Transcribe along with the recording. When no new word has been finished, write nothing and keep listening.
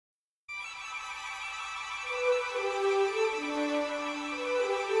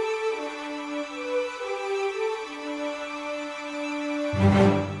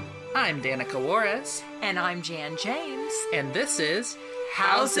I'm Danica Juarez. And I'm Jan James. And this is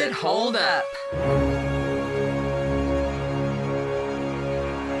How's It Hold Up?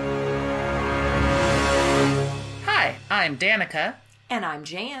 Hi, I'm Danica. And I'm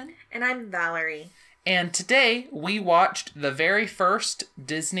Jan. And I'm Valerie. And today we watched the very first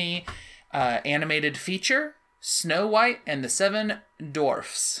Disney animated feature, Snow White and the Seven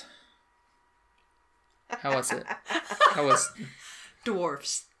Dwarfs. How was it?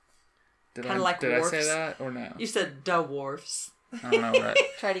 Dwarfs. Did Kinda I like did I dwarfs. say that or no? You said dwarfs. I don't know what.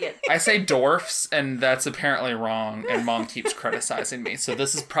 Try to get... I say dwarfs, and that's apparently wrong, and Mom keeps criticizing me. So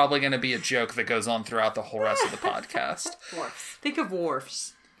this is probably going to be a joke that goes on throughout the whole rest of the podcast. Dwarfs. Think of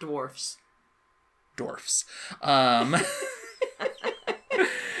wharfs. Dwarfs. Dwarfs.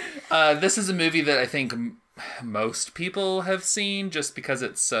 This is a movie that I think most people have seen just because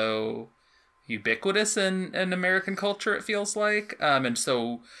it's so ubiquitous in American culture, it feels like. And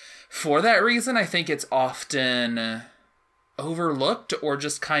so for that reason, I think it's often overlooked or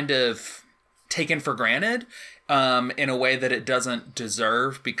just kind of taken for granted in a way that it doesn't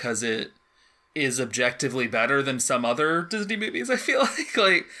deserve because it is objectively better than some other Disney movies, I feel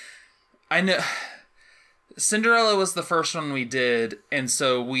like I know Cinderella was the first one we did, and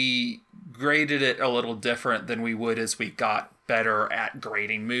so we graded it a little different than we would as we got better at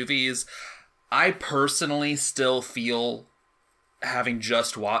grading movies. I personally still feel, having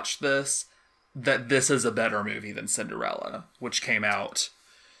just watched this, that this is a better movie than Cinderella, which came out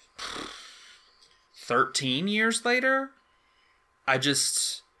 13 years later. I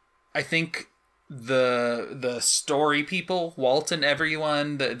think the story people, Walt and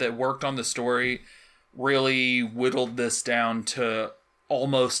everyone that worked on the story, really whittled this down to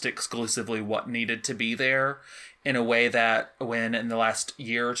almost exclusively what needed to be there, in a way that when in the last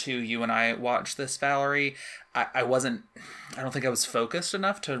year or two you and I watched this, Valerie, I don't think I was focused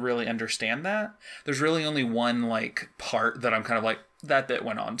enough to really understand that. There's really only one part that I'm kind of like, that bit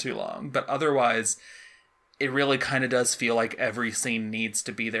went on too long, but otherwise it really kind of does feel like every scene needs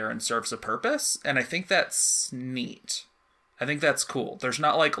to be there and serves a purpose, and I think that's neat. I think that's cool. There's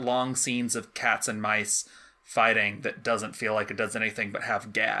not long scenes of cats and mice fighting that doesn't feel like it does anything but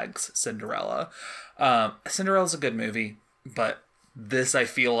have gags. Cinderella. Cinderella's a good movie, but this I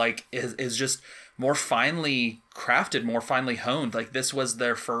feel like is just more finely crafted, more finely honed. This was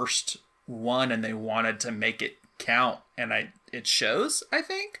their first one and they wanted to make it count, and it shows, I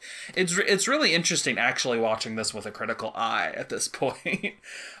think. It's really interesting actually watching this with a critical eye at this point.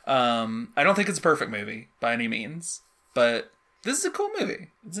 I don't think it's a perfect movie by any means, but this is a cool movie.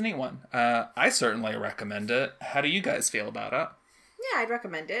 It's a neat one. I certainly recommend it. How do you guys feel about it? Yeah, I'd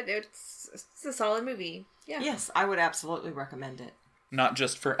recommend it. It's a solid movie. Yeah. Yes, I would absolutely recommend it. Not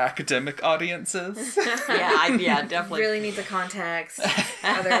just for academic audiences. Yeah, definitely. Really needs a context.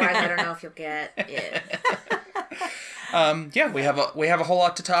 Otherwise, I don't know if you'll get it. Yeah, we have a whole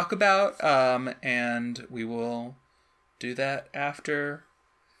lot to talk about, and we will do that after.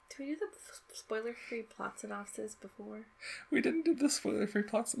 Do we do the spoiler-free plot synopsis before? We didn't do the spoiler-free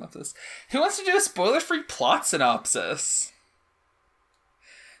plot synopsis. Who wants to do a spoiler-free plot synopsis?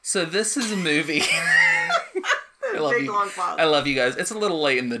 So this is a movie. I love Big you. long pause. I love you guys. It's a little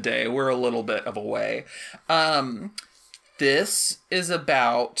late in the day. We're a little bit of a way. This is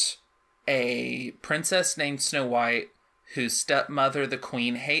about a princess named Snow White whose stepmother, the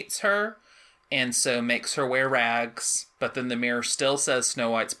queen, hates her and so makes her wear rags. But then the mirror still says Snow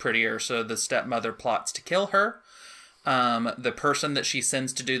White's prettier, so the stepmother plots to kill her. The person that she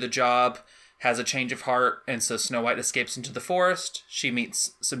sends to do the job has a change of heart, and so Snow White escapes into the forest. She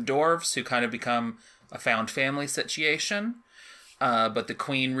meets some dwarves who kind of become a found family situation. But the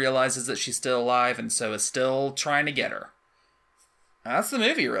queen realizes that she's still alive and so is still trying to get her. That's the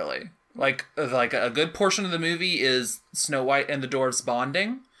movie, really. Like a good portion of the movie is Snow White and the dwarves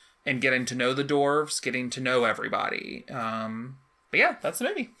bonding and getting to know the dwarves, getting to know everybody. But yeah, that's the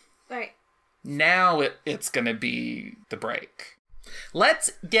movie. All right. Now it's going to be the break.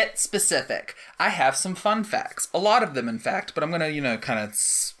 Let's get specific. I have some fun facts. A lot of them, in fact, but I'm going to, kind of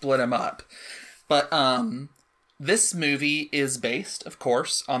split them up. But this movie is based, of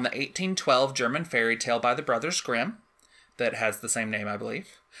course, on the 1812 German fairy tale by the Brothers Grimm that has the same name, I believe.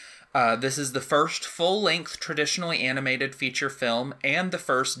 This is the first full-length traditionally animated feature film and the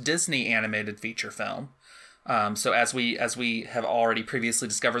first Disney animated feature film. So as we have already previously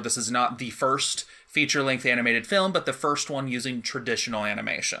discovered, this is not the first feature-length animated film, but the first one using traditional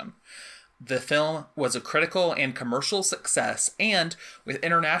animation. The film was a critical and commercial success, and with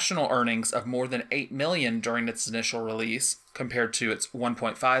international earnings of more than $8 million during its initial release, compared to its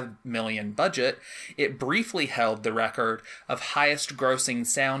 1.5 million budget, it briefly held the record of highest grossing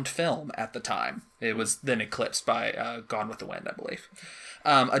sound film at the time. It was then eclipsed by Gone with the Wind, I believe.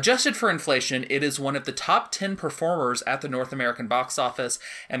 Adjusted for inflation, it is one of the top 10 performers at the North American box office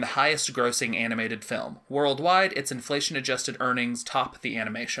and the highest grossing animated film. Worldwide, its inflation-adjusted earnings top the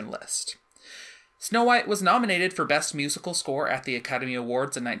animation list. Snow White was nominated for Best Musical Score at the Academy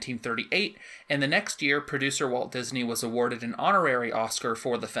Awards in 1938, and the next year, producer Walt Disney was awarded an honorary Oscar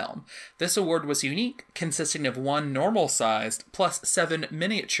for the film. This award was unique, consisting of 1 normal-sized plus 7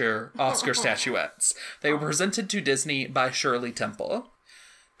 miniature Oscar statuettes. They were presented to Disney by Shirley Temple.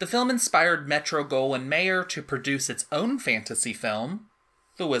 The film inspired Metro-Goldwyn-Mayer to produce its own fantasy film,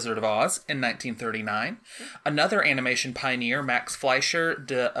 The Wizard of Oz, in 1939. Another animation pioneer, Max Fleischer,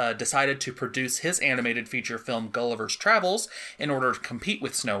 decided to produce his animated feature film Gulliver's Travels in order to compete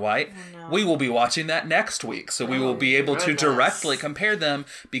with Snow White. Oh, no. We will be watching that next week, so we will be able to directly compare them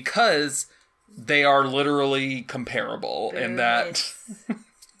because they are literally comparable in that...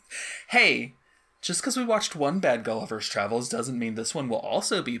 Hey, just because we watched one bad Gulliver's Travels doesn't mean this one will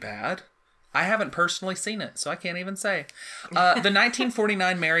also be bad. I haven't personally seen it, so I can't even say. The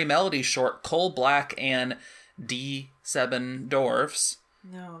 1949 Merry Melody short, Coal Black and D7 Dwarfs.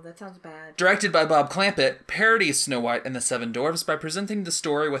 No, that sounds bad. Directed by Bob Clampett, parodies Snow White and the Seven Dwarfs by presenting the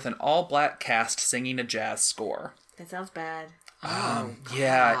story with an all-black cast singing a jazz score. That sounds bad.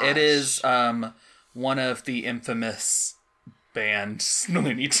 Yeah, it is one of the infamous banned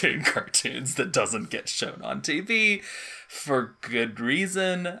Looney Tune cartoons that doesn't get shown on TV. For good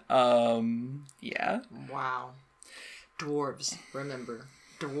reason. Yeah. Wow. Dwarves. Remember.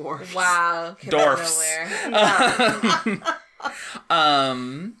 Dwarves. Wow. Dwarfs.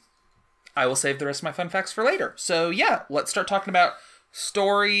 I will save the rest of my fun facts for later. So yeah, let's start talking about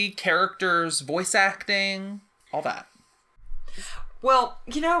story, characters, voice acting, all that. Well,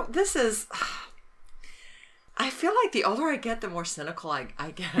 this is... I feel like the older I get, the more cynical I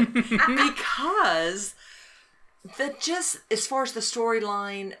get. Because... just as far as the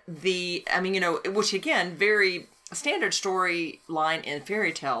storyline, which again, very standard storyline in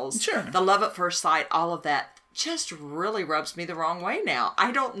fairy tales. Sure. The love at first sight, all of that just really rubs me the wrong way now.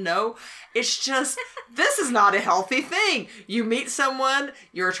 I don't know. It's just, this is not a healthy thing. You meet someone,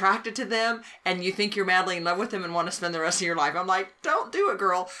 you're attracted to them, and you think you're madly in love with them and want to spend the rest of your life. I'm like, don't do it,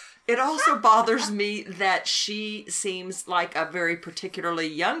 girl. It also bothers me that she seems like a very particularly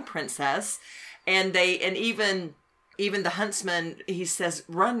young princess. And even the huntsman, he says,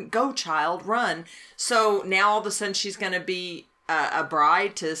 "Run, go, child, run." So now all of a sudden she's going to be a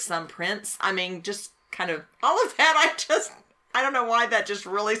bride to some prince. I mean, just kind of all of that. I don't know why that just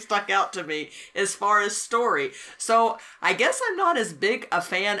really stuck out to me as far as story. So I guess I'm not as big a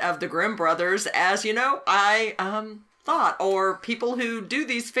fan of the Grimm brothers as I thought, or people who do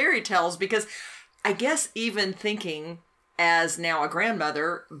these fairy tales, because I guess even thinking as now a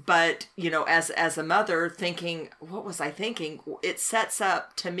grandmother, but as a mother, thinking, what was I thinking? It sets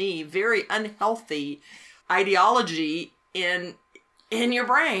up to me very unhealthy ideology in your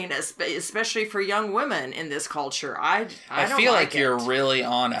brain, especially for young women in this culture. I feel like you're really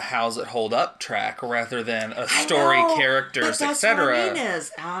on a how's it hold up track rather than a story, characters, etc. What I mean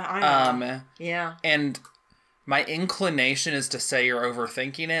is, I know. Yeah. And my inclination is to say you're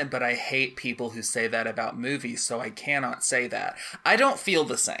overthinking it, but I hate people who say that about movies, so I cannot say that. I don't feel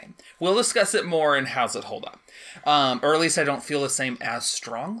the same. We'll discuss it more in How's It Hold Up. Or at least I don't feel the same as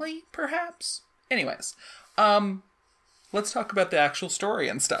strongly, perhaps. Anyways, let's talk about the actual story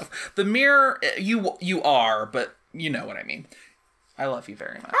and stuff. The Mirror, you are, but you know what I mean. I love you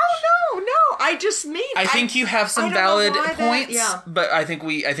very much. Oh, no. I think you have some valid points, but I think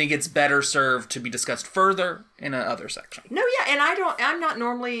it's better served to be discussed further in another section. No, yeah, and I'm not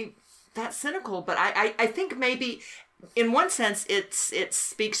normally that cynical, but I think maybe in one sense it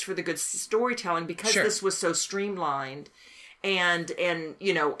speaks for the good storytelling because this was so streamlined and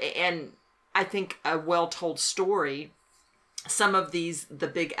I think a well-told story. Some of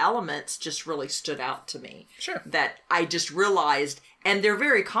the big elements just really stood out to me. Sure. That I just realized, and they're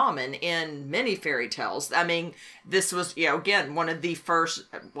very common in many fairy tales. I mean, this was, again, one of the first,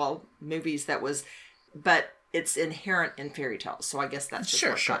 movies that was, but it's inherent in fairy tales. So I guess that's just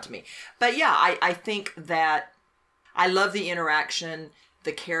what got to me. But yeah, I think that I love the interaction,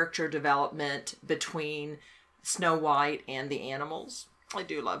 the character development between Snow White and the animals. I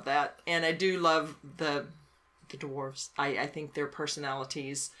do love that. And I do love the dwarves. I think their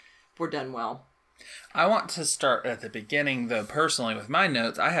personalities were done well. I want to start at the beginning, though, personally, with my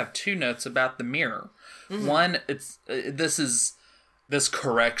notes. I have 2 notes about the mirror. Mm-hmm. One, this is this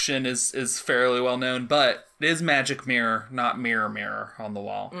correction is fairly well known, but it is magic mirror, not mirror on the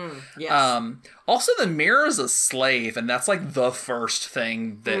wall. Yes. Also, the mirror is a slave, and that's like the first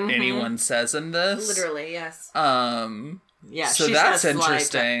thing that anyone says in this. Literally, yes. Yeah, so she that's says,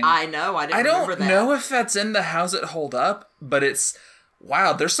 interesting. I know. I didn't remember that. I don't know if that's in the How's It Hold Up, but it's...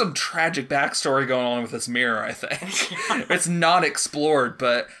 Wow, there's some tragic backstory going on with this mirror, I think. It's not explored,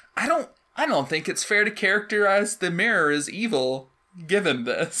 but I don't think it's fair to characterize the mirror as evil given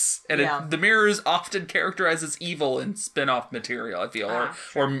this. And the mirror is often characterized as evil in spin-off material, I feel,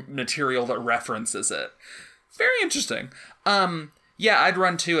 or material that references it. Very interesting. Yeah, I'd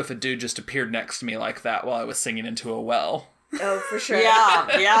run too if a dude just appeared next to me like that while I was singing into a well. Oh, for sure.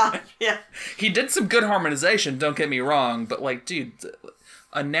 Yeah. He did some good harmonization, don't get me wrong, but like, dude,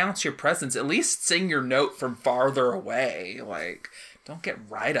 announce your presence. At least sing your note from farther away. Like, don't get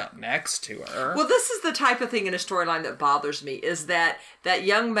right up next to her. Well, this is the type of thing in a storyline that bothers me, is that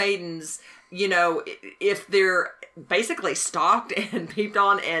young maidens, you know, if they're basically stalked and peeped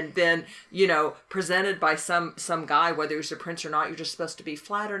on and then, you know, presented by some guy, whether he's a prince or not, you're just supposed to be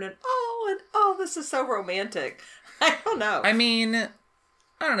flattered and oh, this is so romantic. I don't know. I mean, I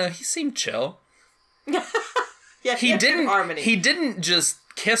don't know. He seemed chill. Yeah, he didn't. Harmony. He didn't just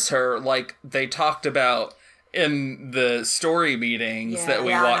kiss her like they talked about in the story meetings that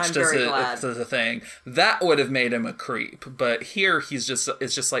we watched as a thing. That would have made him a creep. But here, it's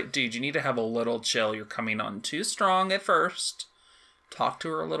just like, dude, you need to have a little chill. You're coming on too strong at first. Talk to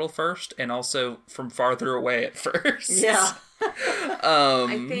her a little first, and also from farther away at first. Yeah.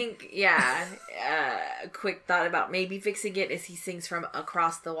 I think, a quick thought about maybe fixing it is he sings from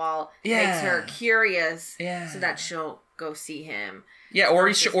across the wall. Yeah. Makes her curious. Yeah. So that she'll go see him. Yeah,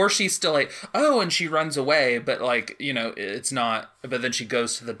 or she's still like, oh, and she runs away, but like, you know, it's not, but then she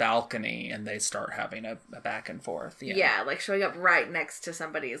goes to the balcony and they start having a back and forth. You know? Yeah, like showing up right next to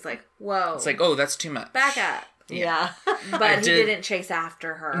somebody is like, whoa. It's like, oh, that's too much. Back up. Yeah. But he didn't chase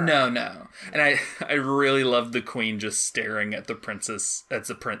after her. No. And I really loved the queen just staring at the princess, as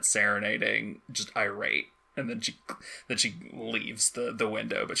the prince serenading, just irate. And then she leaves the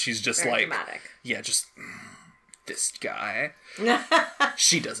window, but she's just Very like, dramatic. Yeah, just this guy.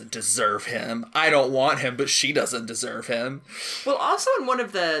 She doesn't deserve him. I don't want him, but she doesn't deserve him. Well, also in one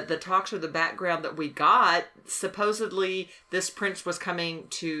of the talks or the background that we got, supposedly this prince was coming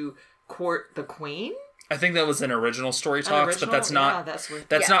to court the queen. I think that was in original story talks, but that's not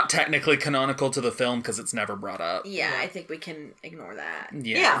not technically canonical to the film because it's never brought up. Yeah, I think we can ignore that.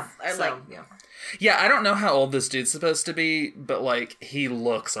 Yeah. Yeah, I don't know how old this dude's supposed to be, but like he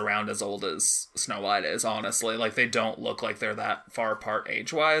looks around as old as Snow White is, honestly. Like they don't look like they're that far apart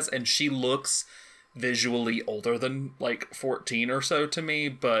age-wise, and she looks visually older than like 14 or so to me,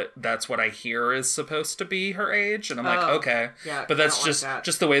 but that's what I hear is supposed to be her age, and I'm like, okay. Yeah, but that's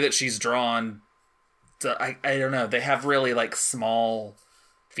just the way that she's drawn. I don't know. They have really like small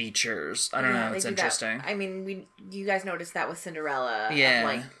features. I don't know. It's interesting. I mean, you guys noticed that with Cinderella. Yeah.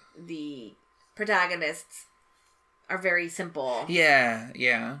 Like the protagonists are very simple. Yeah.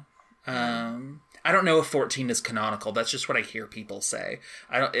 I don't know if 14 is canonical. That's just what I hear people say.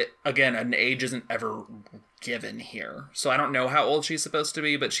 Again, an age isn't ever given here, so I don't know how old she's supposed to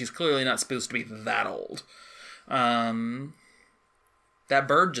be, but she's clearly not supposed to be that old. That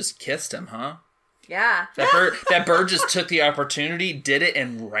bird just kissed him, huh? Yeah. That bird just took the opportunity, did it,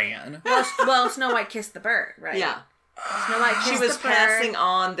 and ran. Well, Snow White kissed the bird, right? Yeah. Snow White kissed she was the bird. passing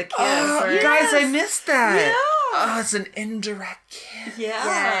on the kiss. Oh, right? guys, I missed that. Yeah. Oh, it's an indirect kiss.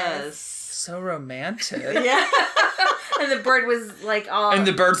 Yes. So romantic. Yeah. And the bird was like all... And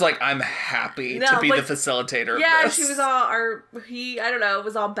the bird's like, I'm happy to be the facilitator of this. She was all...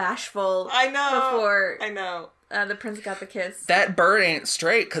 was all bashful. I know. Before... I know. The prince got the kiss. That bird ain't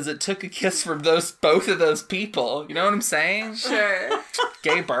straight because it took a kiss from both of those people. You know what I'm saying? Sure.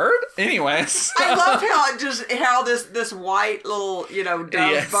 Gay bird? Anyways. I love how this white little,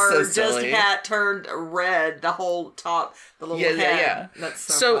 dove bird just turned red, the whole top, the little head. Yeah. That's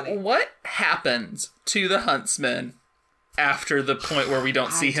so funny. What happens to the huntsman after the point where we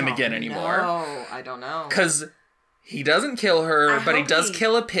don't see him again anymore? No, I don't know. Because... he doesn't kill her, but he does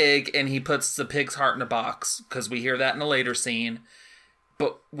kill a pig, and he puts the pig's heart in a box, because we hear that in a later scene.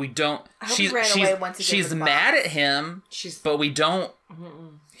 But we don't... She's mad at him, but we don't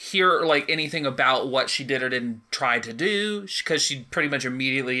hear like anything about what she did or didn't try to do, because she pretty much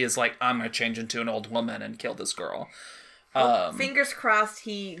immediately is like, I'm going to change into an old woman and kill this girl. Fingers crossed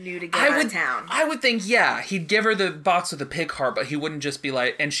he knew to get out of town. I would think, he'd give her the box with the pig heart, but he wouldn't just be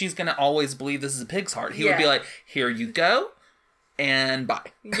like, and she's going to always believe this is a pig's heart. He would be like, here you go, and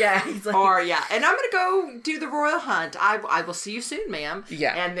bye. Yeah, he's like, Or, yeah, and I'm going to go do the royal hunt. I will see you soon, ma'am.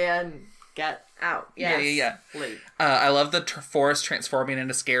 Yeah. And then get out. Yes. Yeah. leave. I love the forest transforming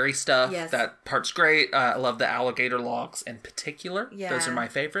into scary stuff. Yes. That part's great. I love the alligator logs in particular. Yeah. Those are my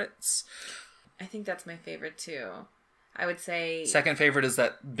favorites. I think that's my favorite too. I would say Second favorite is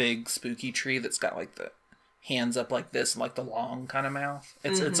that big spooky tree that's got like the hands up like this and like the long kind of mouth.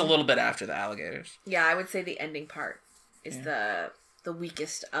 It's a little bit after the alligators. Yeah, I would say the ending part is the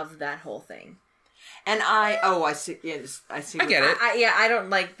weakest of that whole thing. And I see. Yes, I see. I get it. I don't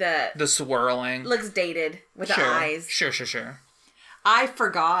like The swirling. looks dated with the eyes. Sure. I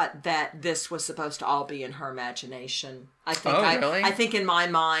forgot that this was supposed to all be in her imagination. I think. Really? I think in my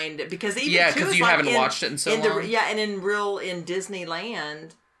mind, because even Yeah, too, because it's you like haven't watched it in so long. and in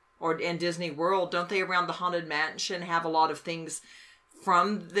Disneyland or in Disney World, don't they around the Haunted Mansion have a lot of things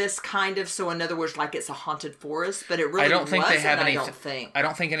from this kind of? So in other words, like it's a haunted forest, but it really I don't think they wasn't, have I anything. don't think. I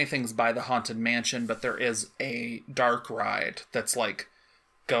don't think anything's by the Haunted Mansion, but there is a dark ride that's like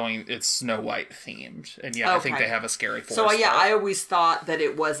it's Snow White themed, and I think Okay. they have a scary forest. So part. I always thought that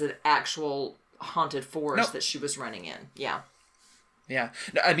it was an actual haunted forest Nope. that she was running in. Yeah. Yeah.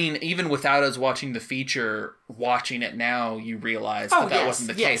 I mean, even without us watching the feature, watching it now, you realize Oh, that yes,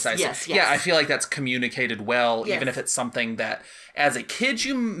 wasn't the yes, case. yes. Yeah, I feel like that's communicated well, Yes. even if it's something that, as a kid,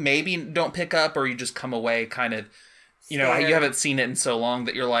 you maybe don't pick up, or you just come away kind of, Scared. you haven't seen it in so long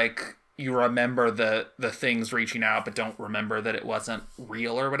that you're like, you remember the things reaching out, but don't remember that it wasn't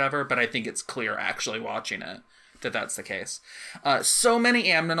real or whatever. But I think it's clear, actually, watching it, that that's the case. So many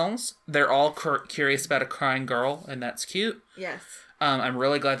Aminals. They're all curious about a crying girl, and that's cute. Yes. I'm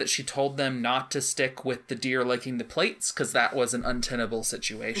really glad that she told them not to stick with the deer licking the plates, because that was an untenable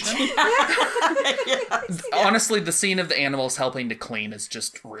situation. Yes. Honestly, the scene of the animals helping to clean is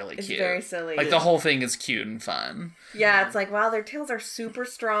just really It's cute. very silly. Like, the whole thing is cute and fun. Yeah, it's like, wow, their tails are super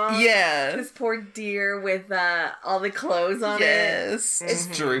strong. Yes. This poor deer with all the clothes on it. Yes. It's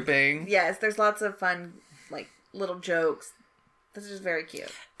drooping. Yes, there's lots of fun, like, little jokes. This is just very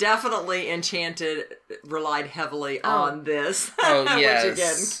cute. Definitely Enchanted relied heavily on this. Oh,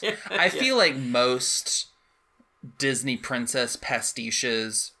 yes. Which again, I feel like most Disney princess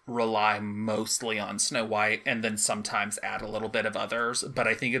pastiches rely mostly on Snow White and then sometimes add a little bit of others, but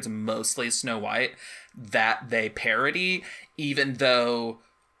I think it's mostly Snow White that they parody, even though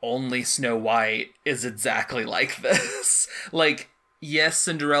only Snow White is exactly like this. Like, yes,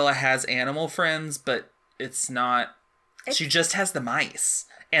 Cinderella has animal friends, but it's not... She just has the mice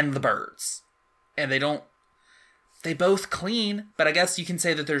and the birds. And they both clean, but I guess you can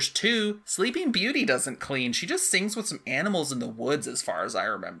say that there's two. Sleeping Beauty doesn't clean. She just sings with some animals in the woods, as far as I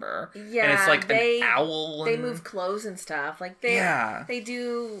remember. Yeah, and it's like an owl. They and- move clothes and stuff. Like they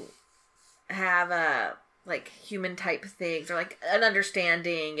do have like human type things or like an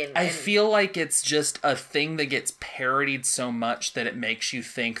understanding. And I feel like it's just a thing that gets parodied so much that it makes you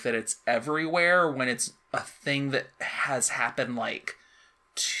think that it's everywhere when it's a thing that has happened like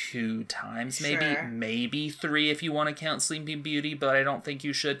 2 times, Sure. maybe 3 if you want to count Sleeping Beauty, but I don't think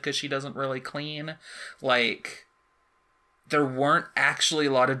you should because she doesn't really clean. Like, there weren't actually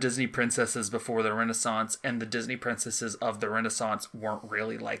a lot of Disney princesses before the Renaissance, and the Disney princesses of the Renaissance weren't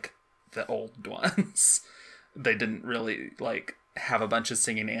really like the old ones. They didn't really like have a bunch of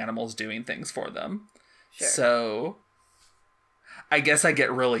singing animals doing things for them. Sure. So I guess I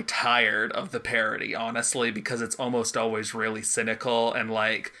get really tired of the parody, honestly, because it's almost always really cynical and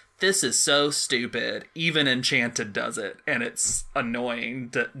like, this is so stupid. Even Enchanted does it, and it's annoying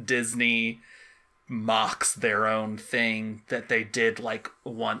that Disney mocks their own thing that they did like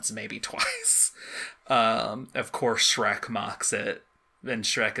once, maybe twice. Of course, Shrek mocks it. And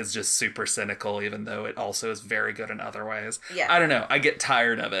Shrek is just super cynical, even though it also is very good in other ways. Yeah. I don't know. I get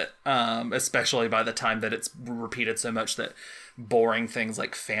tired of it, especially by the time that it's repeated so much that boring things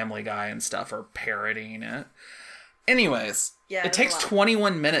like Family Guy and stuff are parodying it. Anyways, Yeah, it takes there's a lot.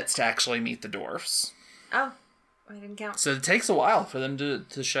 21 minutes to actually meet the dwarfs. Oh, I didn't count. So it takes a while for them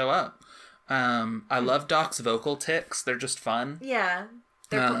to show up. I love Doc's vocal tics. They're just fun. Yeah,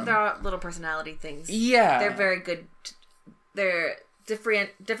 they're little personality things. Yeah. They're very good. They're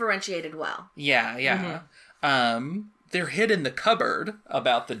differentiated well. Yeah. They're hid in the cupboard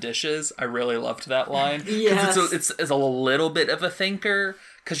about the dishes. I really loved that line. 'Cause Yes. it's a little bit of a thinker,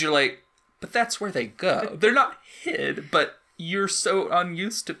 because you're like, but that's where they go. They're not hid, but you're so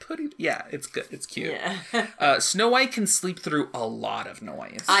unused to putting... Yeah, it's good. It's cute. Yeah. Snow White can sleep through a lot of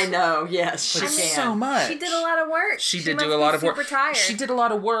noise. I know. Yes, she Like, can. so much. She did a lot of work. She did must do a be lot of work. Super tired. She did a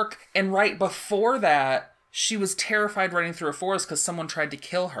lot of work, and right before that, she was terrified running through a forest because someone tried to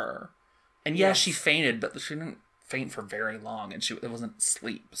kill her. And yeah, Yes. she fainted, but she didn't faint for very long, and it wasn't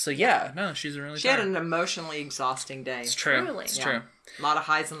sleep. So yeah, no, she's really. She had an emotionally exhausting day. It's true. Truly. It's Yeah. true. A lot of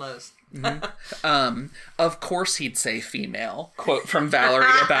highs and lows. Of course he'd say female. Quote from Valerie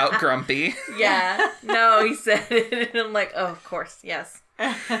about Grumpy. Yeah. No, he said it, and I'm like, oh, of course, yes.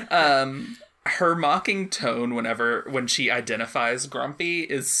 Her mocking tone when she identifies Grumpy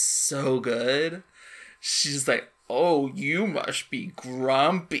is so good. She's like, "Oh, you must be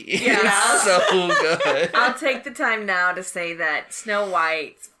grumpy." Yeah. It's so good. I'll take the time now to say that Snow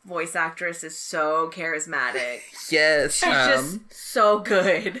White's voice actress is so charismatic. Yes. She's just so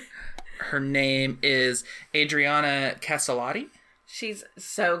good. Her name is Adriana Castellotti. She's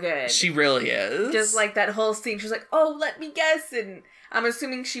so good. She really is. Just like that whole scene, she's like, "Oh, let me guess," and I'm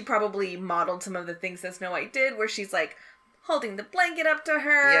assuming she probably modeled some of the things that Snow White did, where she's like holding the blanket up to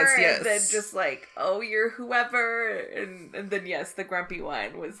her, Yes. and then just like, "Oh, you're whoever," and then yes, the grumpy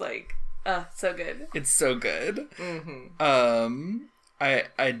one was like, so good. It's so good.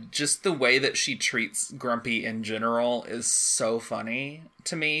 I just the way that she treats Grumpy in general is so funny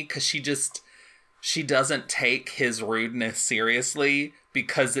to me, because she doesn't take his rudeness seriously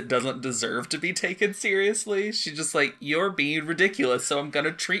because it doesn't deserve to be taken seriously. She's just like, you're being ridiculous, so I'm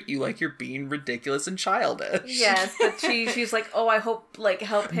gonna treat you like you're being ridiculous and childish. Yes, but she's like, "Oh, I hope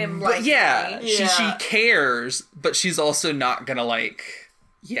help him But like yeah, me." she cares, but she's also not gonna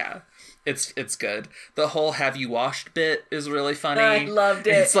It's good. The whole "have you washed" bit is really funny. I loved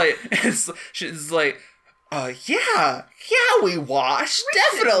it. It's like she's like, yeah, we washed,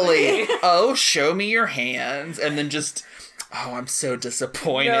 definitely. Oh, show me your hands, and then just, oh, I'm so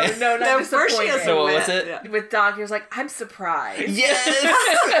disappointed. No, not first she disappointed. has So what was wet. it? Yeah. With Doc, he was like, "I'm surprised."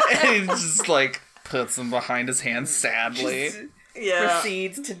 Yes, and he just like puts them behind his hands sadly. Yeah.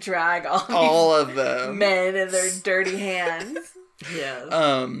 Proceeds to drag All these of them. men in their dirty hands. Yes.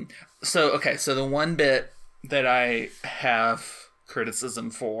 So the one bit that I have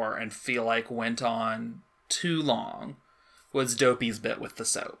criticism for and feel like went on too long was Dopey's bit with the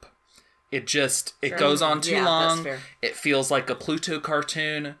soap. It goes on too Yeah, that's long. fair. It feels like a Pluto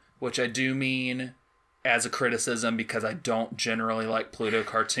cartoon, which I do mean as a criticism because I don't generally like Pluto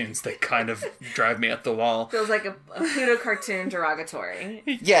cartoons. They kind of drive me up the wall. Feels like a Pluto cartoon derogatory.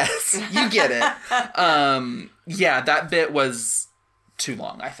 Yes, you get it. Yeah, that bit was too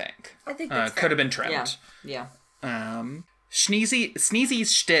long, I think. I think that's could have been trimmed. Yeah.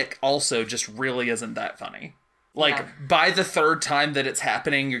 Sneezy's shtick also just really isn't that funny. Like, Yeah. by the third time that it's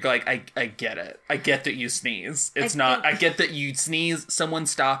happening, you're like, I get it. I get that you sneeze. I get that you sneeze, someone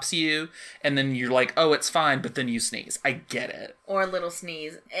stops you, and then you're like, oh, it's fine, but then you sneeze. I get it. Or a little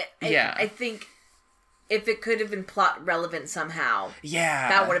sneeze. Yeah. I think if it could have been plot relevant somehow, Yeah.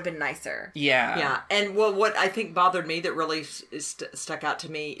 that would have been nicer. Yeah. Yeah, and what I think bothered me that really stuck out to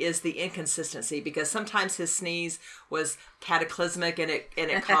me is the inconsistency, because sometimes his sneeze was cataclysmic and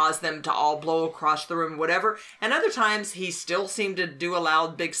it caused them to all blow across the room, whatever. And other times he still seemed to do a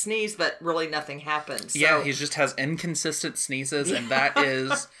loud big sneeze, but really nothing happened. So, Yeah, he just has inconsistent sneezes, and that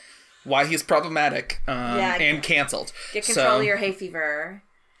is why he's problematic and canceled. Get control of your hay fever.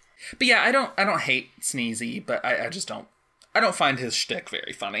 But yeah, I don't hate Sneezy, but I just don't. I don't find his shtick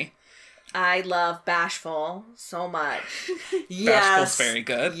very funny. I love Bashful so much. Bashful's very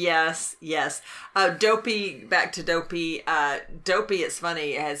good. Yes. Dopey, back to Dopey. Dopey, it's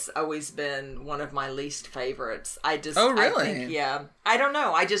funny, has always been one of my least favorites. Oh, really? I don't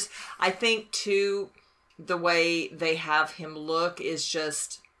know. I think too, the way they have him look is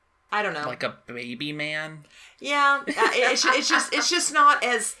just, I don't know. Like a baby man. Yeah, it's just not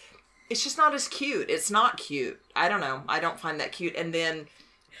as cute. It's not cute. I don't know. I don't find that cute. And then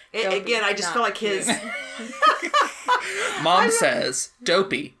again, I just feel like his Mom says,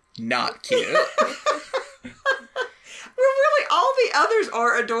 Dopey, not cute. well, really, all the others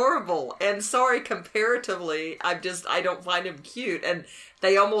are adorable. And sorry, comparatively, I don't find him cute. And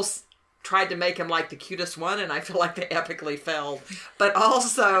they almost tried to make him like the cutest one, and I feel like they epically failed. But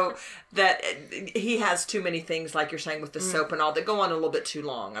also that he has too many things, like you're saying, with the soap and all, that go on a little bit too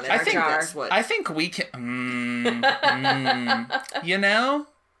long. I mean, I think we can. You know,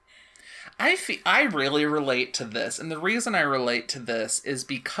 I really relate to this, and the reason I relate to this is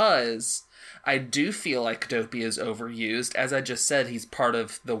because I do feel like Dopey is overused. As I just said, he's part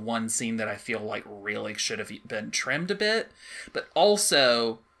of the one scene that I feel like really should have been trimmed a bit, but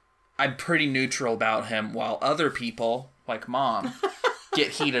also I'm pretty neutral about him, while other people, like Mom, get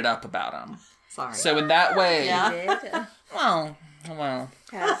heated up about him. Sorry. So in that way, Did well,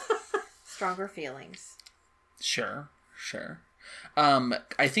 have stronger feelings. sure.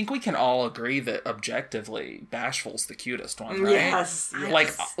 I think we can all agree that objectively, Bashful's the cutest one, right? Yes.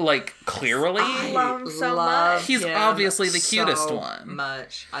 Like clearly, I love him so love much. he's him obviously the cutest so one.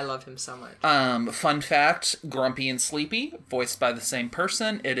 Much. I love him so much. Fun fact, Grumpy and Sleepy, voiced by the same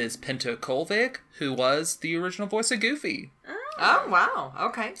person. It is Pinto Colvig, who was the original voice of Goofy. Oh, wow.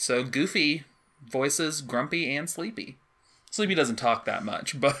 Okay. So Goofy voices Grumpy and Sleepy. Sleepy doesn't talk that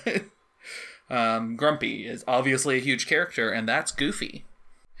much, but Grumpy is obviously a huge character, and that's Goofy.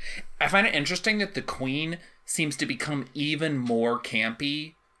 I find it interesting that the Queen seems to become even more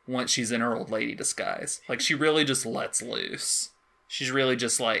campy once she's in her old lady disguise. Like, she really just lets loose. She's really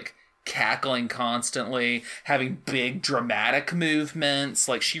just, like, cackling constantly, having big dramatic movements.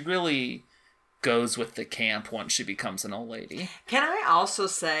 Like, she really goes with the camp once she becomes an old lady. Can I also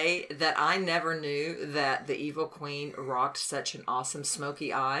say that I never knew that the evil queen rocked such an awesome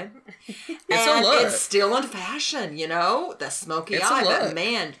smoky eye? It's and a look. it's still in fashion, you know? The smoky It's a eye. But look.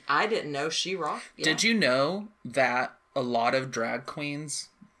 man, I didn't know she rocked. Yeah. Did you know that a lot of drag queens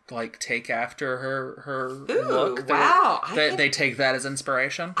like take after her Ooh, look? wow. They take that as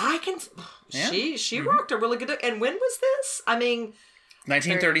inspiration. I can... Yeah. She rocked a really good... And when was this? I mean...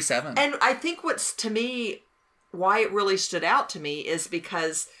 1937. And I think what's, to me, why it really stood out to me is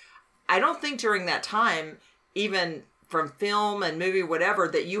because I don't think during that time, even from film and movie, whatever,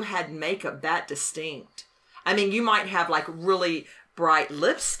 that you had makeup that distinct. I mean, you might have like really bright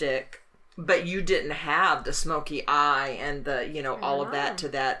lipstick, but you didn't have the smoky eye and the, you know, all of that to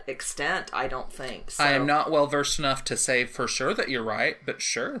that extent, I don't think. So, I am not well versed enough to say for sure that you're right, but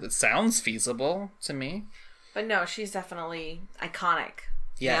sure, that sounds feasible to me. But no, she's definitely iconic.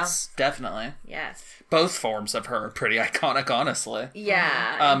 Yes, definitely. Yes. Both forms of her are pretty iconic, honestly.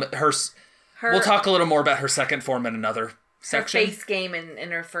 Yeah. Her we'll talk a little more about her second form in another her section. face game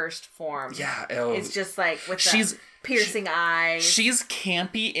in her first form. Yeah, It's just like with She's- the piercing eyes. She's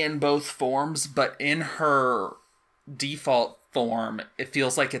campy in both forms, but in her default form, it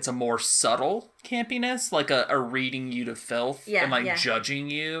feels like it's a more subtle campiness, like a reading you to filth Yeah, and like yeah. judging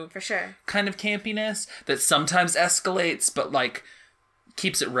you For sure. kind of campiness that sometimes escalates, but like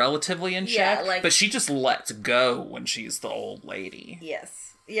keeps it relatively in Yeah, check. like- But she just lets go when she's the old lady. Yes.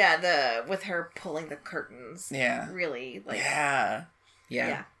 Yeah, with her pulling the curtains. Yeah. Really, like... Yeah.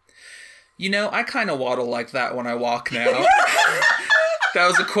 Yeah. You know, I kind of waddle like that when I walk now. That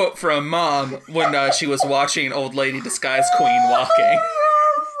was a quote from Mom when she was watching Old Lady Disguise Queen walking.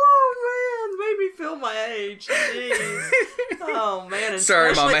 Oh, man. Made me feel my age. Jeez. Oh, man.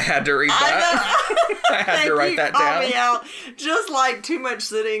 Sorry, Mom, especially- I had to read that. I had Thank to write you. that Call down. me out. Just like too much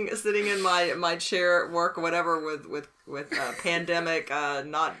sitting in my chair at work or whatever with pandemic,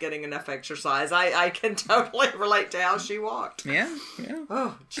 not getting enough exercise. I can totally relate to how she walked. Yeah.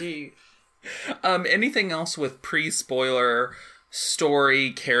 Oh, gee. Anything else with pre-spoiler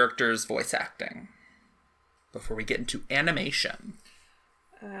story, characters, voice acting? Before we get into animation.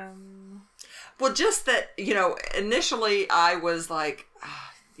 Well, just that, you know, initially I was like,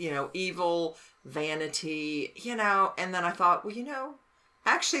 you know, evil, vanity, you know, and then I thought, well, you know,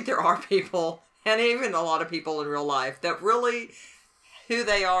 actually there are people, and even a lot of people in real life, that really, who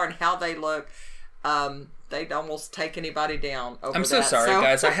they are and how they look, they'd almost take anybody down over I'm so that. sorry,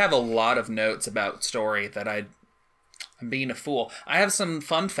 guys. I have a lot of notes about story that I'm being a fool. I have some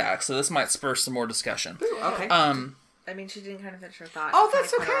fun facts, so this might spur some more discussion. Ooh, okay. I mean, she didn't kind of finish her thought. Oh, She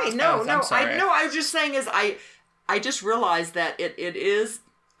that's kinda cut her okay. off. No, Oh, no, I'm sorry. I was just saying is I just realized that it is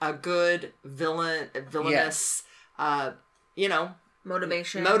a good villainous, you know,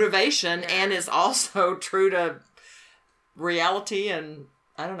 Motivation. motivation, Yeah. and is also true to reality and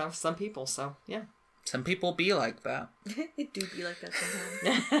I don't know, some people. So yeah. Some people be like that. It do be like that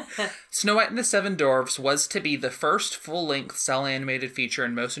sometimes. Snow White and the Seven Dwarfs was to be the first full-length cel-animated feature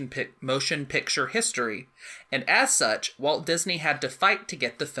in motion picture history, and as such, Walt Disney had to fight to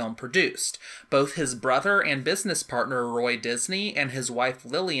get the film produced. Both his brother and business partner Roy Disney and his wife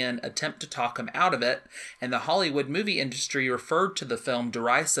Lillian attempt to talk him out of it, and the Hollywood movie industry referred to the film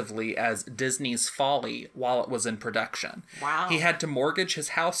derisively as Disney's folly while it was in production. Wow. He had to mortgage his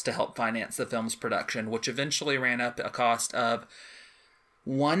house to help finance the film's production, which eventually ran up a cost of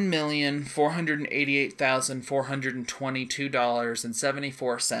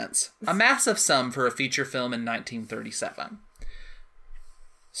 $1,488,422.74, a massive sum for a feature film in 1937.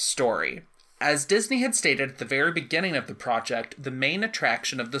 Story. As Disney had stated at the very beginning of the project, the main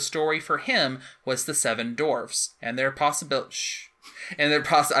attraction of the story for him was the Seven Dwarfs and their And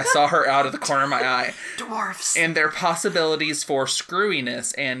I saw her out of the corner of my eye. Dwarfs. And their possibilities for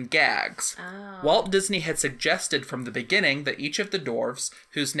screwiness and gags. Oh. Walt Disney had suggested from the beginning that each of the dwarves,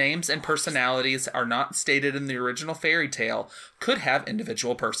 whose names and personalities are not stated in the original fairy tale, could have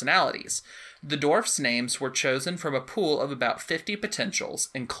individual personalities. The dwarfs' names were chosen from a pool of about 50 potentials,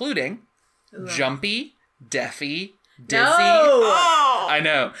 including Jumpy, Deafy, Dizzy. No! I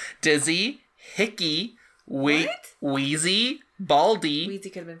know. Dizzy, Hickey, Wheezy, Baldy,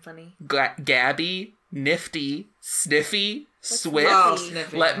 Weezy could have been funny. Gabby, Nifty, Sniffy, Swift. Oh,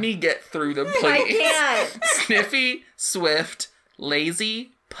 Sniffy. Let me get through them, please. I can't. Sniffy, Swift,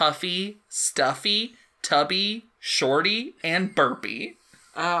 Lazy, Puffy, Stuffy, Tubby, Shorty, and Burpy.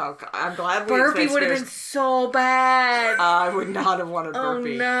 Oh, God. I'm glad we Burpee would have been so bad. I would not have wanted Oh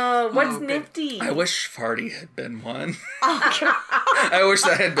Burpee. no. What's good. Nifty? I wish Farty had been one. Oh, God. I wish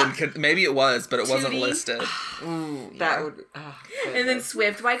that had been... Maybe it was, but it wasn't Tootie? listed. That would... And then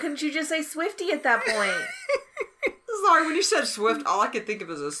Swift. Why couldn't you just say Swifty at that point? Sorry, when you said Swift, all I could think of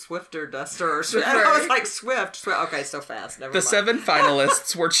is a Swifter duster or Swift. And I was like, Swift. Okay, so fast. Never The mind. 7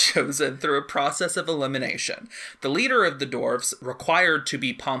 finalists were chosen through a process of elimination. The leader of the dwarves, required to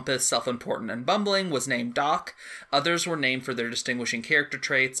be pompous, self-important, and bumbling, was named Doc. Others were named for their distinguishing character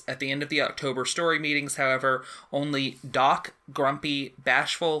traits. At the end of the October story meetings, however, only Doc, Grumpy,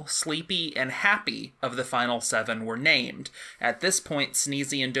 Bashful, Sleepy, and Happy of the final 7 were named. At this point,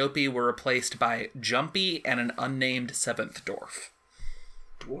 Sneezy and Dopey were replaced by Jumpy and an unnamed 7th dwarf.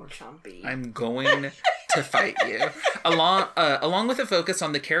 Jumpy. I'm going to fight you. Along with a focus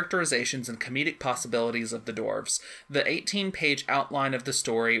on the characterizations and comedic possibilities of the dwarves, the 18-page outline of the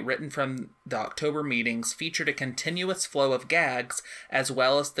story, written from the October meetings, featured a continuous flow of gags, as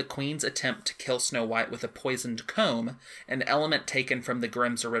well as the Queen's attempt to kill Snow White with a poisoned comb, an element taken from the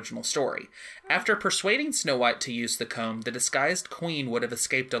Grimm's original story. After persuading Snow White to use the comb, the disguised Queen would have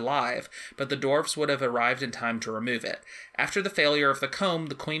escaped alive, but the dwarves would have arrived in time to remove it. After the failure of the comb,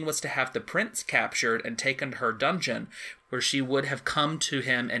 the Queen was to have the prince captured and taken to her dungeon, where she would have come to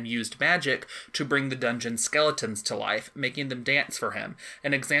him and used magic to bring the dungeon skeletons to life, making them dance for him,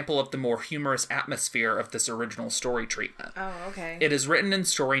 an example of the more humorous atmosphere of this original story treatment. Oh, okay. It is written in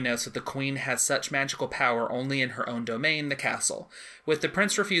story notes that the Queen has such magical power only in her own domain, the castle. With the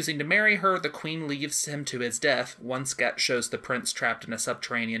prince refusing to marry her, the Queen leaves him to his death. One sketch shows the prince trapped in a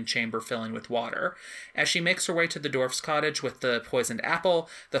subterranean chamber filling with water. As she makes her way to the dwarf's cottage with the poisoned apple,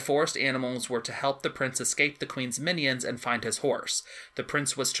 the forest animals were to help the prince escape the Queen's minions and find his horse. The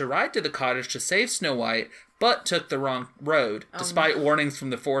prince was to ride to the cottage to save Snow White, but took the wrong road, despite warnings from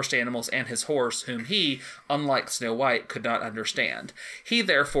the forest animals and his horse, whom he, unlike Snow White, could not understand. He,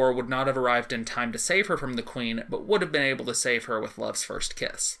 therefore, would not have arrived in time to save her from the Queen, but would have been able to save her with love's first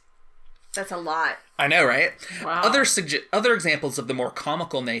kiss. That's a lot. I know, right? Wow. Other examples of the more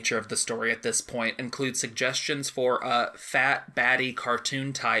comical nature of the story at this point include suggestions for a fat, batty,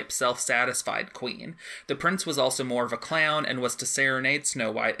 cartoon-type, self-satisfied queen. The prince was also more of a clown and was to serenade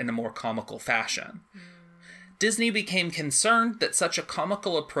Snow White in a more comical fashion. Disney became concerned that such a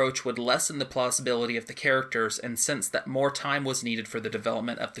comical approach would lessen the plausibility of the characters and sensed that more time was needed for the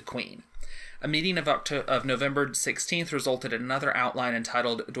development of the Queen. A meeting of November 16th resulted in another outline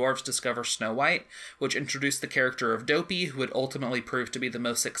entitled Dwarves Discover Snow White, which introduced the character of Dopey, who would ultimately prove to be the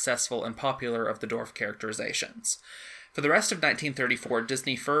most successful and popular of the dwarf characterizations. For the rest of 1934,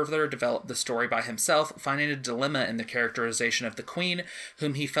 Disney further developed the story by himself, finding a dilemma in the characterization of the Queen,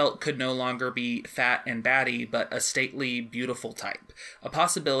 whom he felt could no longer be fat and batty, but a stately, beautiful type, a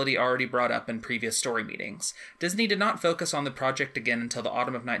possibility already brought up in previous story meetings. Disney did not focus on the project again until the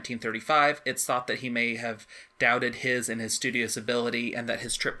autumn of 1935. It's thought that he may have doubted his and his studio's ability, and that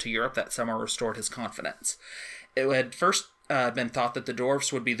his trip to Europe that summer restored his confidence. It had first been thought that the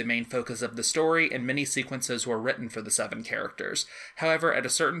dwarfs would be the main focus of the story, and many sequences were written for the 7 characters. However, at a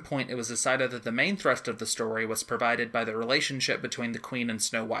certain point it was decided that the main thrust of the story was provided by the relationship between the Queen and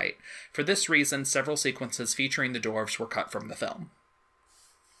Snow White. For this reason, several sequences featuring the dwarfs were cut from the film.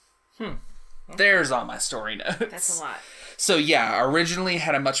 There's all my story notes. That's a lot. So yeah, originally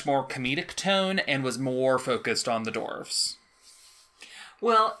had a much more comedic tone and was more focused on the dwarves.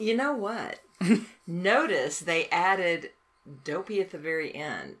 Well, you know what? Notice they added Dopey at the very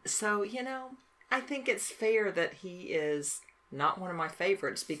end. So, I think it's fair that he is not one of my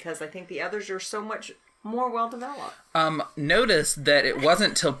favorites because I think the others are so much more well developed. Notice that it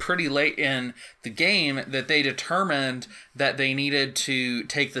wasn't till pretty late in the game that they determined that they needed to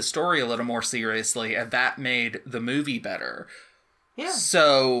take the story a little more seriously, and that made the movie better. Yeah.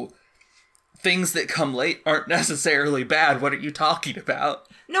 So things that come late aren't necessarily bad. What are you talking about?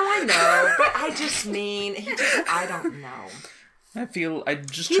 No, I know, but I just mean, I don't know. I feel I'm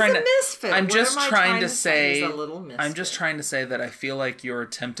just He's trying a to. misfit. I'm What just am I trying to He's say. a little misfit. I'm just trying to say that I feel like your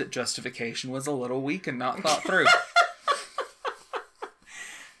attempt at justification was a little weak and not thought through.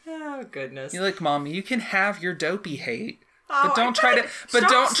 Oh goodness. You're like, Mom, you can have your dopey hate, Oh, but don't try to. But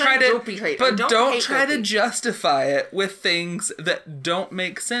stop don't try saying to. dopey hate. I But don't hate try to dopey. justify it with things that don't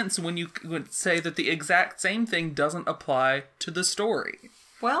make sense when you would say that the exact same thing doesn't apply to the story.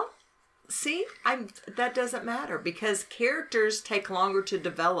 Well, see, that doesn't matter because characters take longer to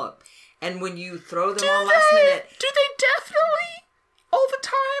develop, and when you throw them on last minute, Do they definitely all the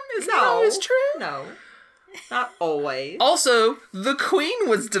time? Is that always true? No, not always. Also, the Queen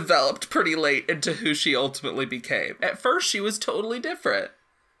was developed pretty late into who she ultimately became. At first, she was totally different.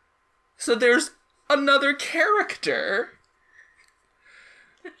 So there's another character.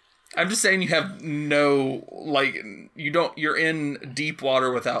 I'm just saying you have no, you're in deep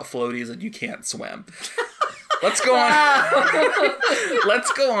water without floaties and you can't swim. Let's go on.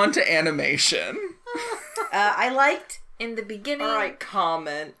 Let's go on to animation. I liked in the beginning. All right,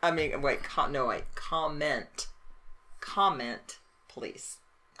 comment. Comment, please.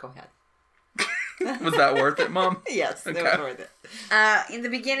 Go ahead. Was that worth it, Mom? Yes, Okay. it was worth it. In the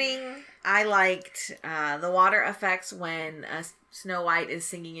beginning, I liked the water effects when Snow White is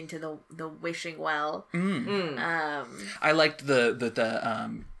singing into the wishing well. I liked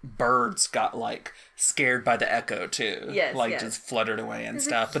the birds got scared by the echo too. Yes, yes. Just fluttered away and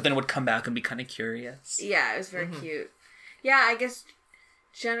stuff, but then would come back and be kind of curious. Yeah, it was very cute. Yeah, I guess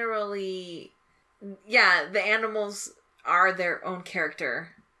generally, yeah, the animals are their own character,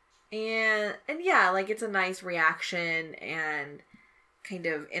 and yeah, it's a nice reaction and kind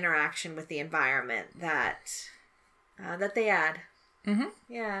of interaction with the environment that they add. Mm-hmm.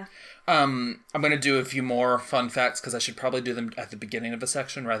 Yeah. I'm gonna do a few more fun facts because I should probably do them at the beginning of a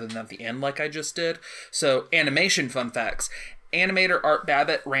section rather than at the end like I just did. So, animation fun facts. Animator Art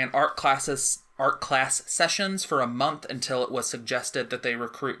Babbitt ran art class sessions for a month until it was suggested that they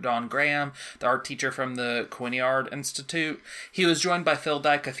recruit Don Graham, the art teacher from the Cuisinart Institute. He was joined by Phil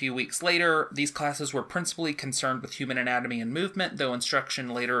Dyke a few weeks later. These classes were principally concerned with human anatomy and movement, though instruction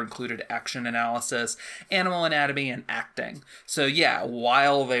later included action analysis, animal anatomy, and acting. So yeah,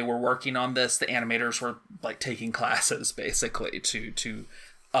 while they were working on this, the animators were taking classes basically to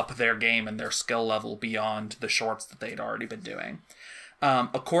up their game and their skill level beyond the shorts that they'd already been doing.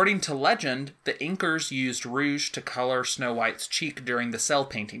 According to legend, the inkers used rouge to color Snow White's cheek during the cell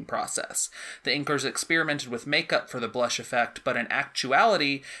painting process. The inkers experimented with makeup for the blush effect, but in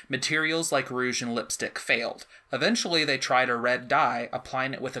actuality, materials like rouge and lipstick failed. Eventually, they tried a red dye,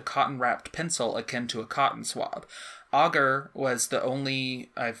 applying it with a cotton-wrapped pencil akin to a cotton swab. Augur was the only...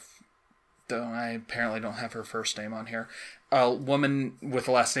 I apparently don't have her first name on here. A woman with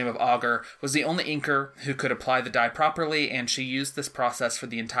the last name of Augur was the only inker who could apply the dye properly, and she used this process for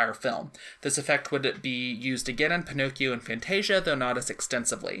the entire film. This effect would be used again in Pinocchio and Fantasia, though not as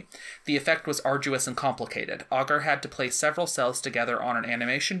extensively. The effect was arduous and complicated. Augur had to place several cells together on an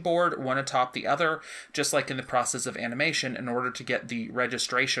animation board, one atop the other, just like in the process of animation, in order to get the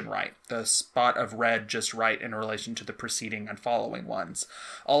registration right, the spot of red just right in relation to the preceding and following ones.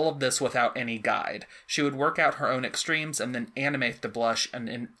 All of this without any guide. She would work out her own extremes and then animate the blush and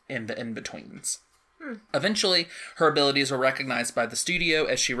in the in-betweens. Eventually, her abilities were recognized by the studio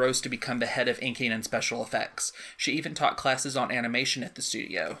as she rose to become the head of inking and special effects. She even taught classes on animation at the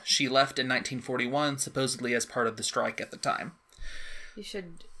studio. She left in 1941, supposedly as part of the strike at the time. You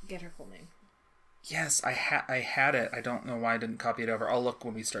should get her full name. Yes, I had it. I don't know why I didn't copy it over. I'll look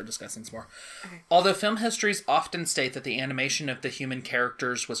when we start discussing some more. Okay. Although film histories often state that the animation of the human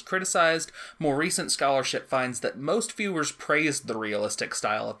characters was criticized, more recent scholarship finds that most viewers praised the realistic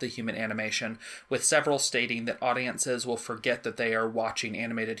style of the human animation, with several stating that audiences will forget that they are watching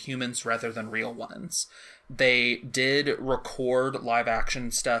animated humans rather than real ones. They did record live-action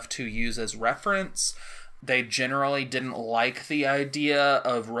stuff to use as reference. They generally didn't like the idea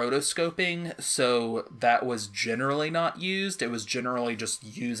of rotoscoping, so that was generally not used. It was generally just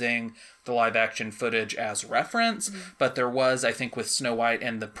using the live-action footage as reference, but there was, I think, with Snow White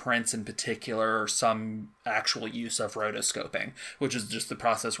and the Prince in particular, some actual use of rotoscoping, which is just the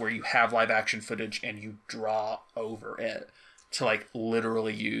process where you have live-action footage and you draw over it to,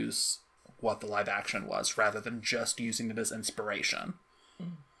 literally use what the live-action was, rather than just using it as inspiration.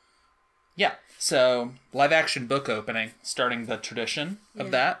 Yeah, so live-action book opening, starting the tradition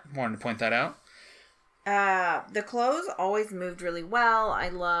of that. Wanted to point that out. The clothes always moved really well. I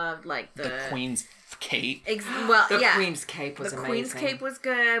loved the Queen's cape. The Queen's cape was amazing. The Queen's cape was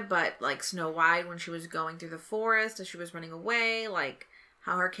good, but Snow White when she was going through the forest as she was running away,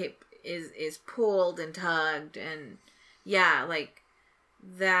 how her cape is pulled and tugged, and yeah, like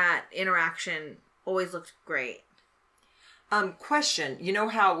that interaction always looked great. Question. You know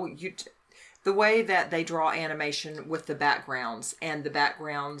how the way that they draw animation with the backgrounds and the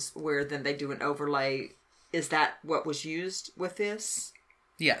backgrounds where then they do an overlay, is that what was used with this?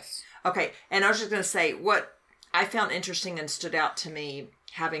 Yes. Okay. And I was just going to say, what I found interesting and stood out to me,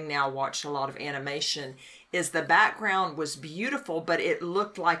 having now watched a lot of animation, is the background was beautiful, but it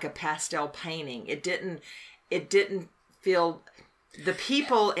looked like a pastel painting. It didn't feel, the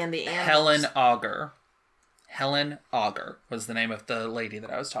people and the animals. Helen Auger was the name of the lady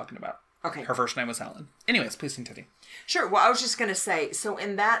that I was talking about. Okay. Her first name was Helen. Anyways, please continue. Sure. Well, I was just going to say, so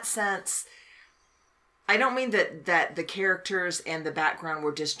in that sense, I don't mean that the characters and the background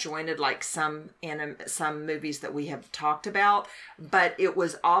were disjointed like some movies that we have talked about, but it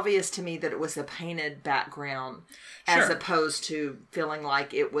was obvious to me that it was a painted background as Sure. opposed to feeling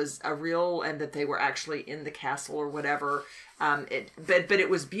like it was a real and that they were actually in the castle or whatever. But it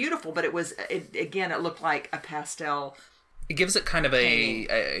was beautiful, but it looked like a pastel. It gives it kind of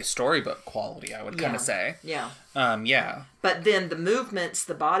a storybook quality, I would kind of say. Yeah. Yeah. But then the movements,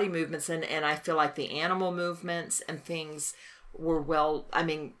 the body movements, and I feel like the animal movements and things were well, I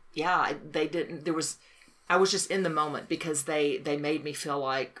mean, yeah, they didn't, I was just in the moment because they made me feel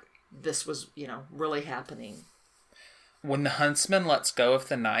like this was, really happening. When the huntsman lets go of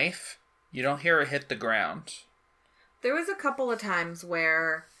the knife, you don't hear it hit the ground. There was a couple of times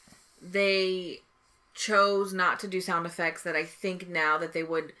where they chose not to do sound effects that I think now that they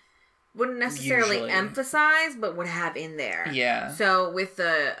wouldn't necessarily Usually. emphasize, but would have in there. Yeah. So with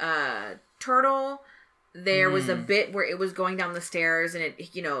the turtle, there was a bit where it was going down the stairs and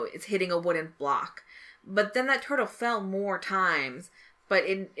it's hitting a wooden block. But then that turtle fell more times, but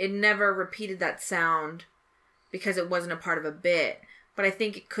it never repeated that sound because it wasn't a part of a bit. But I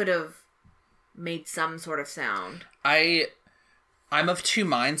think it could have made some sort of sound. I'm of two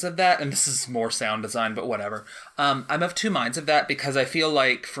minds of that, and this is more sound design, but whatever. I'm of two minds of that because I feel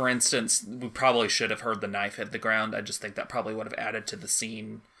like, for instance, we probably should have heard the knife hit the ground. I just think that probably would have added to the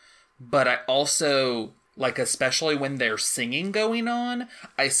scene. But I also, like, especially when there's singing going on,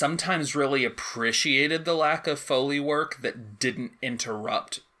 I sometimes really appreciated the lack of Foley work that didn't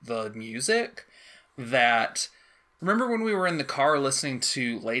interrupt the music. Remember when we were in the car listening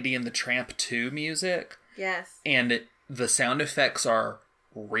to Lady and the Tramp 2 music? Yes. And the sound effects are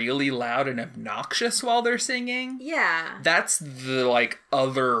really loud and obnoxious while they're singing. Yeah. That's the,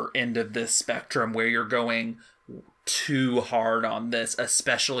 other end of this spectrum where you're going too hard on this,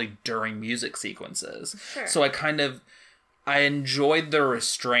 especially during music sequences. Sure. So I enjoyed the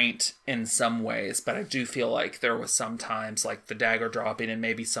restraint in some ways, but I do feel like there was some times, like the dagger dropping and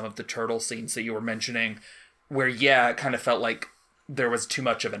maybe some of the turtle scenes that you were mentioning, where, it kind of felt like there was too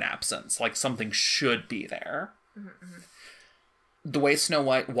much of an absence. Like something should be there. Mm-hmm. The way Snow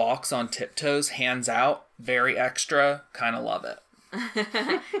White walks on tiptoes, hands out, very extra. Kind of love it.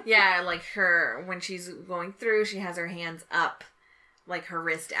 Yeah, like when she's going through, she has her hands up, like her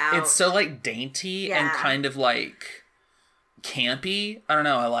wrist out. It's so dainty and kind of campy. I don't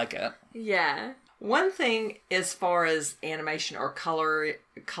know. I like it. Yeah. One thing as far as animation or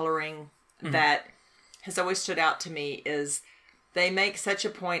coloring that has always stood out to me is they make such a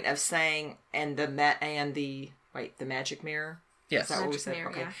point of saying, the magic mirror. Yes. Is that what we said? Mirror,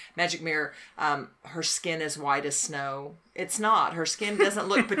 okay. yeah. Magic mirror. Her skin is white as snow. It's not. Her skin doesn't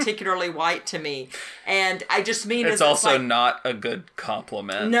look particularly white to me. And I just mean it's also not a good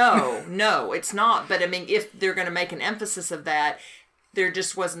compliment. No, it's not. But I mean, if they're going to make an emphasis of that, there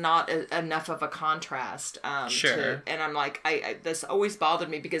just was not enough of a contrast. Sure. And I'm like, this always bothered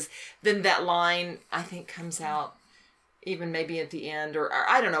me because then that line, I think, comes out even maybe at the end or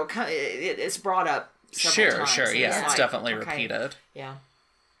I don't know. It's brought up several times. Sure. Yeah, it's definitely repeated. Yeah.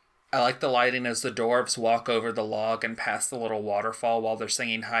 I like the lighting as the dwarves walk over the log and past the little waterfall while they're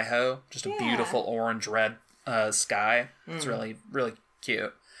singing Hi-Ho. Just a beautiful orange-red sky. It's really, really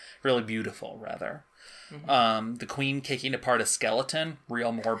cute. Really beautiful, rather. Mm-hmm. The queen kicking apart a skeleton.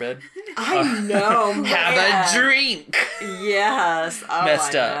 Real morbid. I know. Have a drink! Yes. Oh,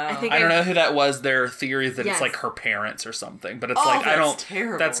 Messed up. I don't know who that was. There are theories that it's her parents or something. But it's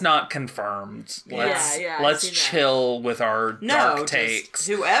terrible. That's not confirmed. Let's I've chill with our dark takes.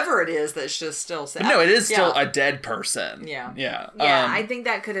 Whoever it is that's just still sad. But no, it is still a dead person. Yeah. Yeah. I think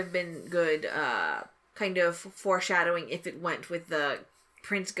that could have been good kind of foreshadowing if it went with the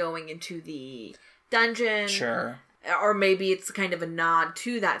prince going into the dungeon. Sure. Or maybe it's kind of a nod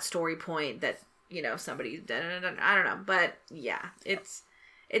to that story point that, somebody, I don't know. But yeah, it's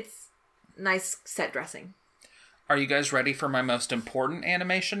nice set dressing. Are you guys ready for my most important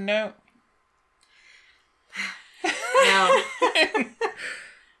animation note? No.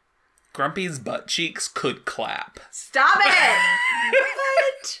 Grumpy's butt cheeks could clap. Stop it!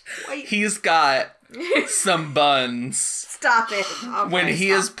 What? Wait. He's got some buns. Stop it. When he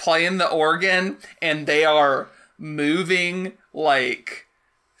is playing the organ and they are moving like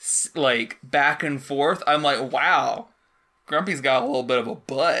back and forth, I'm like, wow, Grumpy's got a little bit of a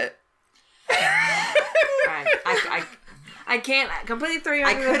butt. I can't completely throw you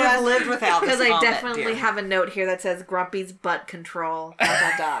I under the could have bus lived without this because I comment, definitely dear. have a note here that says Grumpy's butt control. ...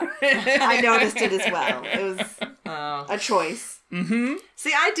 I noticed it as well. It was a choice.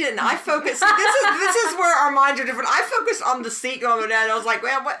 See, I didn't. I focused. This is where our minds are different. I focused on the seat going down. And I was like,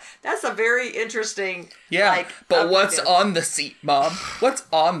 well, what? That's a very interesting. Yeah, but what's okay. on the seat, Mom? What's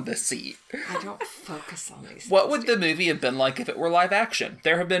on the seat? I don't focus on these. What would the movie have been like if it were live action?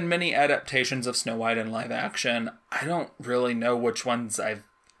 There have been many adaptations of Snow White in live action. I don't really know which ones I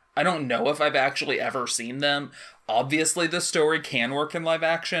don't know if I've actually ever seen them. Obviously, the story can work in live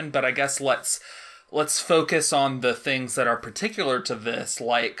action, but I guess let's focus on the things that are particular to this.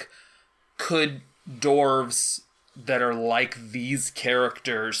 Like, could dwarves that are like these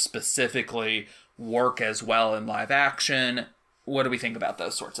characters specifically work as well in live action? What do we think about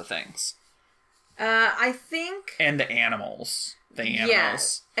those sorts of things? I think... And the animals. Yeah,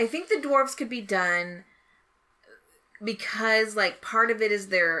 I think the dwarves could be done because, like, part of it is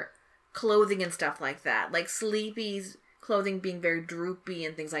their clothing and stuff like that. Like, Sleepy's clothing being very droopy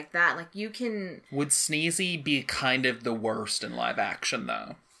and things like that. Like, you can... Would Sneezy be kind of the worst in live action,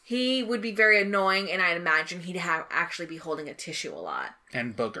 though? He would be very annoying, and I'd imagine he'd actually be holding a tissue a lot.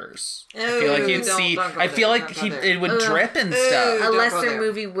 And boogers. Ooh, I feel like you'd see... don't I go feel there, like don't go there. it would drip and stuff. A Don't go lesser there.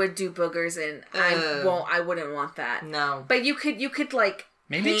 movie would do boogers, and I wouldn't want that. No. But you could like...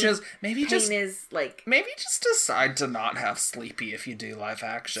 Maybe just like... Maybe just decide to not have Sleepy if you do live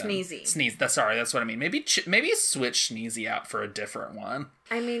action. Sneezy. That's what I mean. Maybe switch Sneezy out for a different one.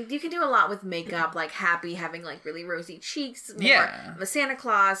 I mean, you can do a lot with makeup, like Happy having like really rosy cheeks. More Yeah. of a Santa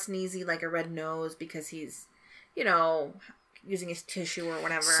Claus, Sneezy like a red nose because he's, using his tissue or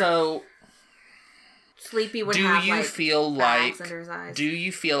whatever. So, Sleepy would do have you like feel bags like under his eyes. do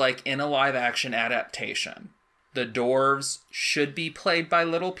you feel like in a live action adaptation, the dwarves should be played by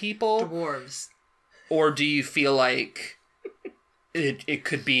little people? Dwarves. Or do you feel like it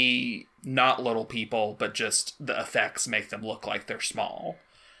could be not little people, but just the effects make them look like they're small?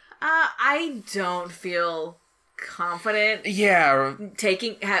 I don't feel confident Yeah.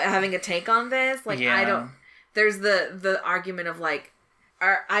 having a take on this. Like, Yeah. I don't... There's the argument of, like...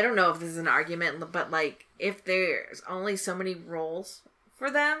 I don't know if this is an argument, but, like, if there's only so many roles for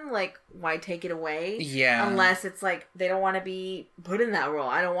them, like, why take it away? Yeah. Unless it's, like, they don't want to be put in that role.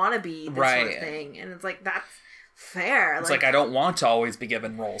 I don't want to be this sort of thing. And it's like, that's fair. It's like I don't want to always be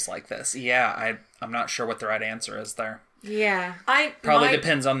given roles like this. Yeah, I'm not sure what the right answer is there. Yeah. Probably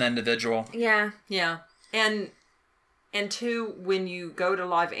depends on the individual. Yeah. Yeah. And two, when you go to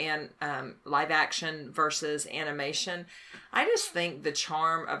live action versus animation, I just think the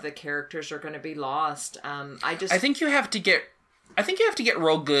charm of the characters are going to be lost. I think you have to get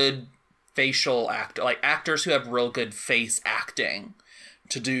real good facial actors who have real good face acting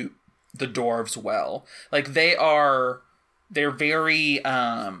to do the dwarves well. Like they're very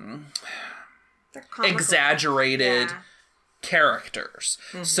They're comical. exaggerated Yeah. characters.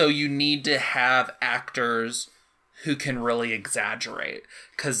 Mm-hmm. So you need to have actors who can really exaggerate,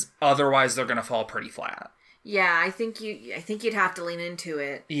 because otherwise they're going to fall pretty flat. Yeah, I think you'd have to lean into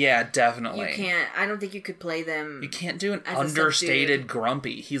it. Yeah, definitely. You can't. I don't think you could play them. You can't do an as a understated subdued.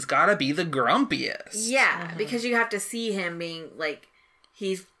 Grumpy. He's got to be the grumpiest. Yeah, because you have to see him being like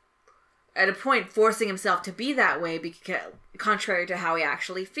he's at a point forcing himself to be that way, because contrary to how he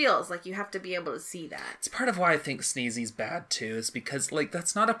actually feels. Like, you have to be able to see that. It's part of why I think Sneezy's bad too, is because like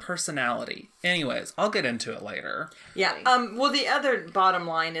that's not a personality. Anyways, I'll get into it later. Yeah. Well, the other bottom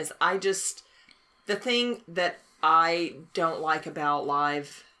line is the thing that I don't like about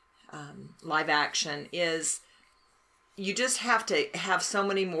live action is you just have to have so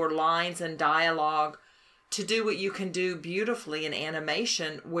many more lines and dialogue to do what you can do beautifully in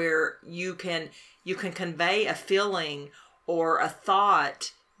animation, where you can convey a feeling or a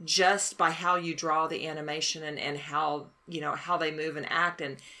thought just by how you draw the animation and how they move and act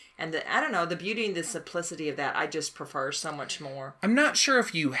and I don't know, the beauty and the simplicity of that I just prefer so much more. I'm not sure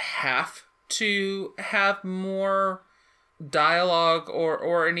if you have to have more dialogue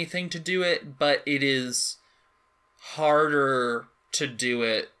or anything to do it, but it is harder to do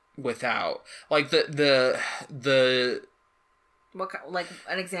it without. Like the What, like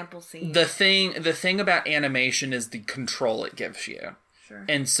an example scene? the thing about animation is the control it gives you. Sure.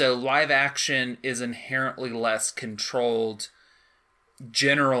 And so live action is inherently less controlled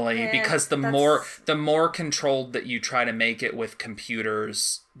generally because the more controlled that you try to make it with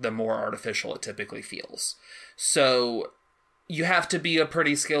computers, the more artificial it typically feels. So you have to be a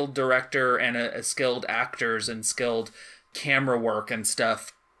pretty skilled director and a skilled actors and skilled camera work and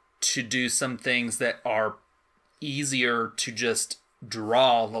stuff to do some things that are easier to just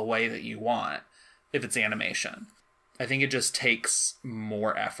draw the way that you want if it's animation. I think it just takes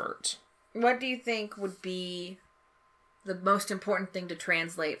more effort. What do you think would be the most important thing to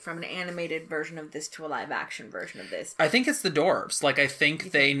translate from an animated version of this to a live action version of this? I think it's the dwarves. Like, I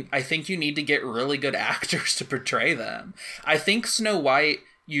think you need to get really good actors to portray them. I think Snow White,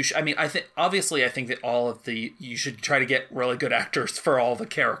 you think that you should try to get really good actors for all the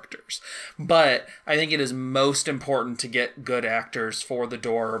characters. But I think it is most important to get good actors for the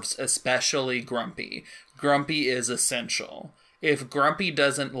dwarves, especially Grumpy. Grumpy is essential. If Grumpy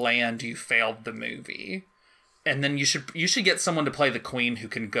doesn't land, you failed the movie. And then you should get someone to play the queen who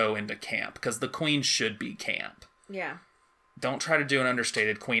can go into camp, because the queen should be camp. Yeah. Don't try to do an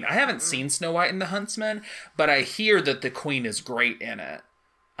understated queen. I haven't seen Snow White and the Huntsman, but I hear that the queen is great in it.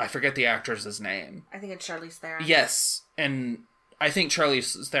 I forget the actress's name. I think it's Charlize Theron. Yes, and I think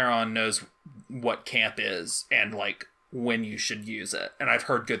Charlize Theron knows what camp is and, like, when you should use it. And I've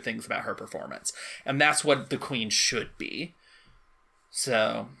heard good things about her performance. And that's what the queen should be.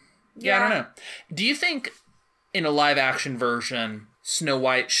 So, yeah. I don't know. Do you think in a live action version, Snow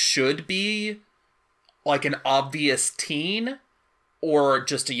White should be like an obvious teen or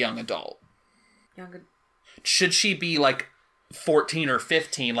just a young adult? Should she be like 14 or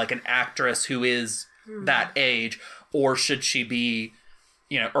 15, like an actress who is that age, or should she be,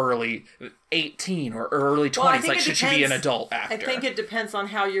 early 18 or early 20s? Well, like, should she be an adult actor? I think it depends on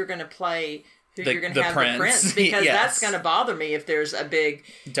how you're going to play who you're going to have prince. the prince, because Yes. that's going to bother me if there's a big,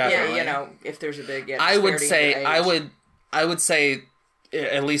 Definitely. if there's a big. I would say,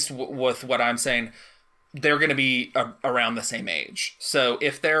 at least with what I'm saying, they're going to be around the same age. So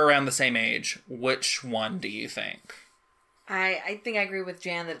if they're around the same age, which one do you think? I think I agree with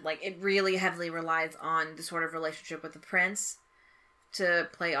Jan that, like, it really heavily relies on the sort of relationship with the prince to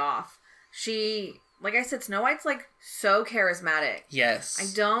play off. She, like I said, Snow White's, like, so charismatic. Yes.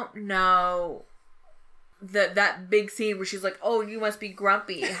 I don't know that big scene where she's like, oh, you must be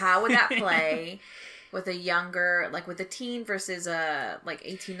grumpy. How would that play with a younger, like, with a teen versus a, like,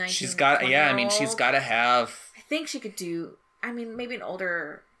 18, 19, she's got 20-year-old? she's got to have... I think she could do, maybe an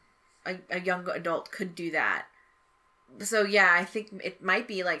older, a young adult could do that. So, yeah, I think it might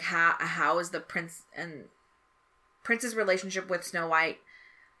be, like, how is the prince's relationship with Snow White,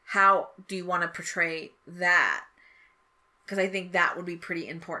 how do you want to portray that? Because I think that would be pretty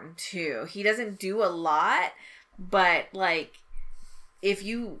important, too. He doesn't do a lot, but, like, if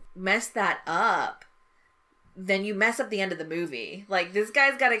you mess that up, then you mess up the end of the movie. Like, this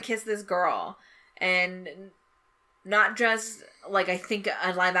guy's got to kiss this girl. And not just, like, I think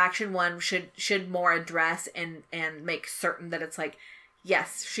a live action one should more address and make certain that it's like,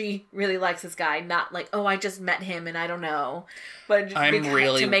 yes, she really likes this guy. Not like, oh, I just met him and I don't know. But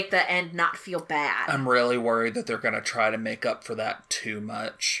to make the end not feel bad. I'm really worried that they're going to try to make up for that too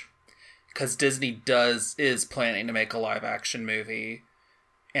much. Because Disney is planning to make a live action movie.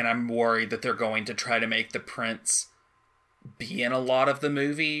 And I'm worried that they're going to try to make the prince be in a lot of the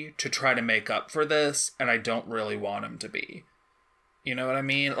movie to try to make up for this. And I don't really want him to be. You know what I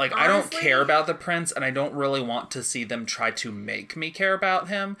mean? Like, honestly, I don't care about the prince, and I don't really want to see them try to make me care about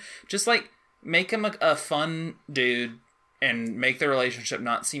him. Just, like, make him a fun dude and make the relationship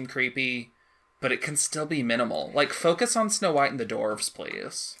not seem creepy, but it can still be minimal. Like, focus on Snow White and the dwarves,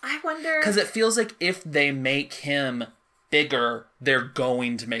 please. I wonder... Because it feels like if they make him bigger, they're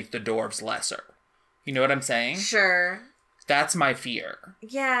going to make the dwarves lesser. You know what I'm saying? Sure. That's my fear.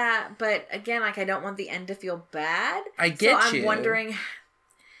 Yeah, but again, like, I don't want the end to feel bad. I get you. So I'm wondering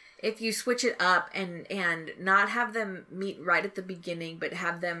if you switch it up and not have them meet right at the beginning, but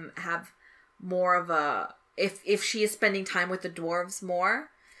have them have more of a... If she is spending time with the dwarves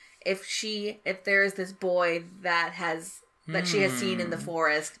more, if there is this boy that she has seen in the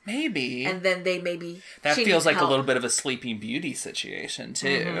forest. Maybe. And then they maybe... That feels like a little bit of a Sleeping Beauty situation, too.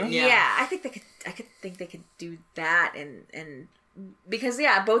 Mm-hmm. Yeah, I think they could do that and because,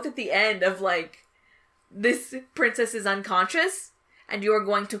 yeah, both at the end of, like, this princess is unconscious and you're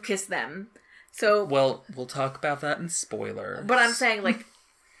going to kiss them. So... Well, we'll talk about that in spoilers. But I'm saying, like,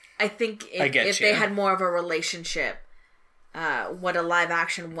 I think if they had more of a relationship... what a live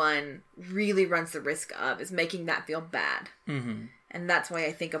action one really runs the risk of is making that feel bad. Mm-hmm. And that's why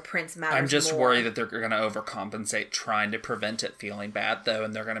I think a Prince matters I'm just more. worried that they're going to overcompensate trying to prevent it feeling bad, though,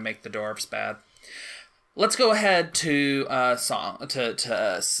 and they're going to make the dwarves bad. Let's go ahead to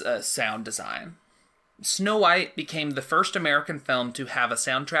sound design. Snow White became the first American film to have a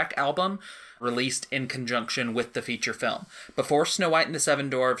soundtrack album released in conjunction with the feature film. Before Snow White and the Seven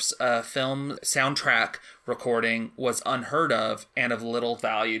Dwarfs, film soundtrack recording was unheard of and of little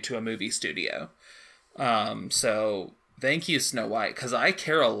value to a movie studio. So thank you, Snow White, because I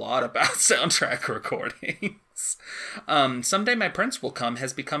care a lot about soundtrack recordings. Someday My Prince Will Come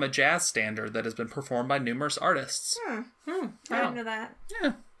has become a jazz standard that has been performed by numerous artists. I didn't know that.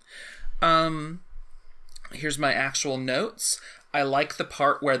 Yeah. Here's my actual notes. I like the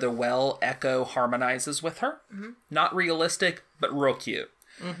part where the well echo harmonizes with her. Mm-hmm. Not realistic, but real cute.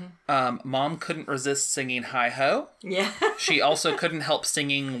 Mm-hmm. Mom couldn't resist singing Hi Ho. Yeah. She also couldn't help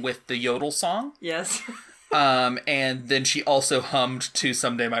singing with the yodel song. Yes. And then she also hummed to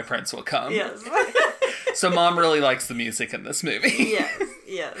Someday My Prince Will Come. Yes. So Mom really likes the music in this movie.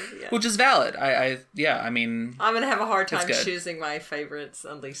 Yes. Which is valid. I mean... I'm going to have a hard time choosing my favorites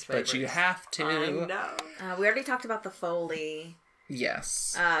and least favorites. But you have to. I know. We already talked about the Foley.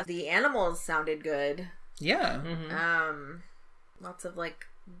 Yes. The animals sounded good. Yeah. Mm-hmm. Lots of, like,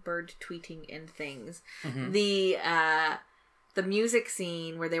 bird tweeting and things. Mm-hmm. The music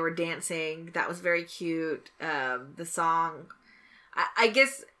scene where they were dancing, that was very cute. The song... I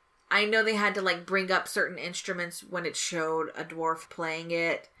guess... I know they had to, like, bring up certain instruments when it showed a dwarf playing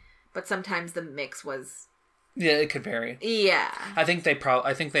it, but sometimes the mix was... Yeah, it could vary. Yeah. I think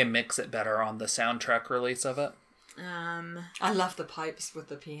they mix it better on the soundtrack release of it. I love the pipes with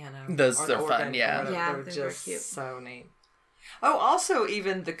the piano. Those are fun, yeah. Yeah, they're just cute. so neat. Oh, also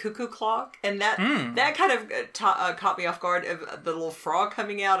even the cuckoo clock, and that kind of caught me off guard. Of the little frog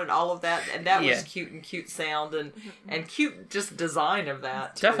coming out and all of that, and that was cute sound and cute just design of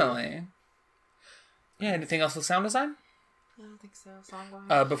that. Too. Definitely. Yeah. Anything else with sound design? I don't think so.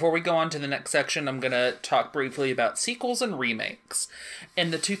 Song-wise. Before we go on to the next section, I'm going to talk briefly about sequels and remakes. In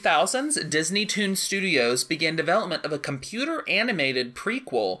the 2000s, Disney Toon Studios began development of a computer-animated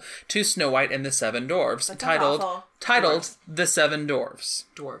prequel to Snow White and the Seven Dwarfs, titled The Seven Dwarfs.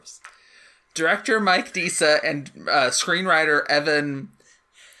 Director Mike Disa and screenwriter Evan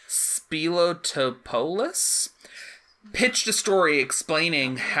Spilotopoulos pitched a story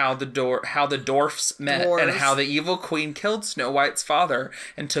explaining how the dwarfs met and how the evil queen killed Snow White's father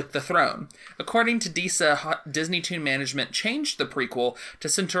and took the throne. According to Disa, Disney Toon management changed the prequel to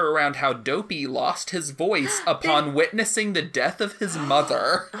center around how Dopey lost his voice upon witnessing the death of his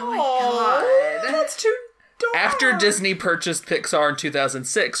mother. Oh my god. That's too dark. After Disney purchased Pixar in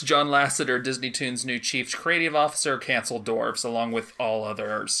 2006, John Lasseter, Disney Toon's new chief creative officer, canceled Dwarfs along with all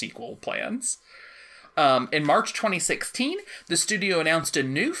other sequel plans. In March 2016, the studio announced a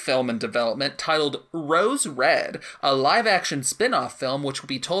new film in development titled Rose Red, a live-action spin-off film which will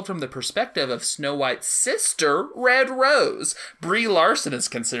be told from the perspective of Snow White's sister, Red Rose. Brie Larson is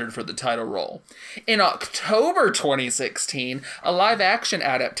considered for the title role. In October 2016, a live-action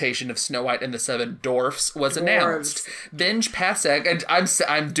adaptation of Snow White and the Seven Dwarfs was announced. Benj Pasek, and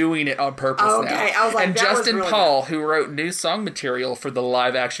I'm doing it on purpose now. I was like, and that Justin was really Paul, who wrote new song material for the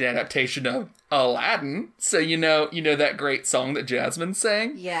live-action adaptation of Aladdin, so you know that great song that Jasmine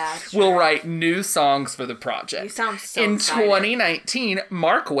sang? Yeah, will write new songs for the project. You sound so In excited. 2019,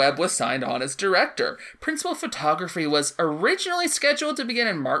 Mark Webb was signed on as director. Principal photography was originally scheduled to begin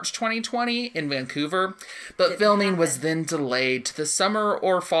in March 2020 in Vancouver, but filming was then delayed to the summer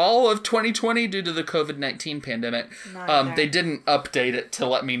or fall of 2020 due to the COVID-19 pandemic. They didn't update it to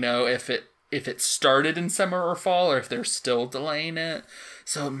let me know if it started in summer or fall or if they're still delaying it.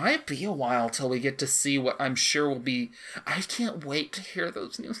 So it might be a while till we get to see what I'm sure will be. I can't wait to hear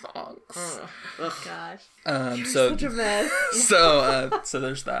those new songs. Oh gosh. So Such a mess. so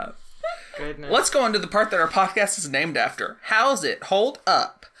there's that. Goodness. Let's go on to the part that our podcast is named after. How's it hold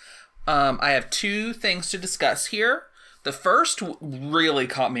up? I have two things to discuss here. The first really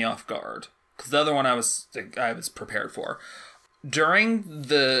caught me off guard because the other one I was prepared for. During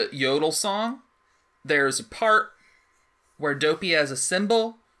the yodel song, there's a part where Dopey has a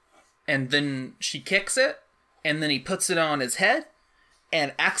cymbal, and then she kicks it, and then he puts it on his head,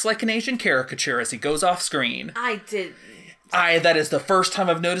 and acts like an Asian caricature as he goes off screen. That is the first time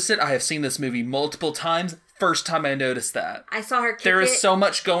I've noticed it. I have seen this movie multiple times. First time I noticed that. I saw her kick There is it. so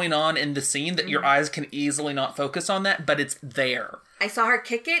much going on in the scene that your eyes can easily not focus on that, but it's there. I saw her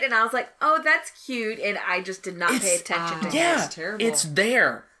kick it, and I was like, oh, that's cute, and I just did not pay attention to it. Yeah, That's terrible. it's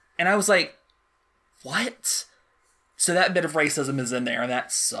there. And I was like, what? So that bit of racism is in there, and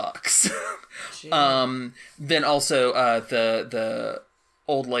that sucks. Gee. Then also the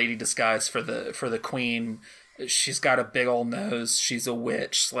old lady disguise for the queen. She's got a big old nose. She's a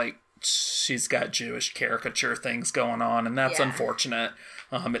witch. Like, she's got Jewish caricature things going on, and that's Yeah. unfortunate.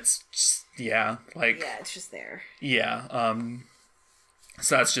 It's just, like Yeah, it's just there. yeah.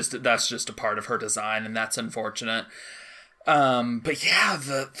 So that's just a part of her design, and that's unfortunate. But yeah,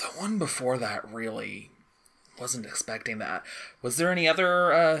 the one before that really wasn't expecting that. Was there any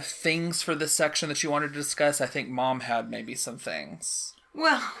other things for this section that you wanted to discuss? I think Mom had maybe some things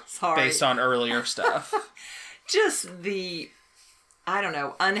Well, sorry. based on earlier stuff. Just the, I don't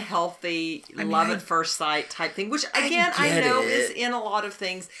know, unhealthy love at first sight type thing, which again I get know it. is in a lot of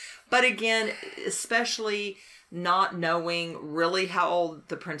things, but again, especially not knowing really how old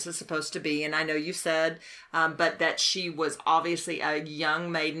the prince is supposed to be. And I know you said, but that she was obviously a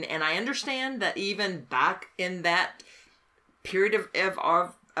young maiden, and I understand that even back in that period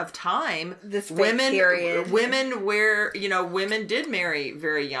of time, This fake women period. women did marry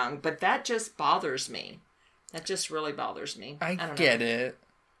very young, but that just bothers me. That just really bothers me. I don't know. get it.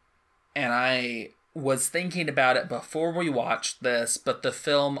 And I was thinking about it before we watched this, but the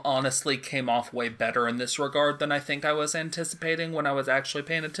film honestly came off way better in this regard than I think I was anticipating when I was actually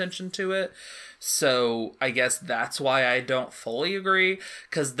paying attention to it. So I guess that's why I don't fully agree,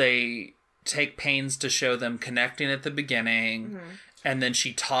 because they take pains to show them connecting at the beginning, and then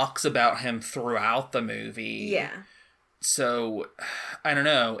she talks about him throughout the movie. Yeah. So I don't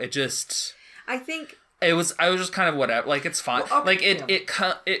know. It just... I think I was just kind of whatever. Like, it's fine. Well, okay,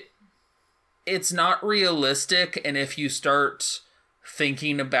 Like it's not realistic, and if you start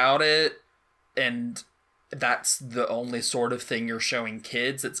thinking about it, and that's the only sort of thing you're showing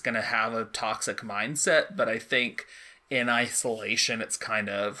kids, it's going to have a toxic mindset. But I think in isolation, it's kind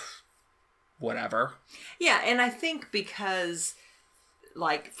of whatever. Yeah, and I think because,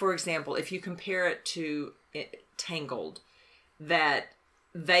 like, for example, if you compare it to Tangled, that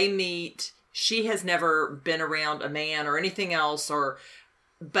they meet, she has never been around a man or anything else,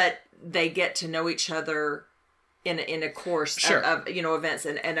 but they get to know each other in a course Sure. of events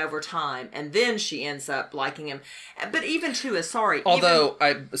and over time, and then she ends up liking him. But even too, Although,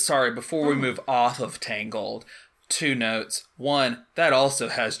 before we move off of Tangled, 2 notes. 1, that also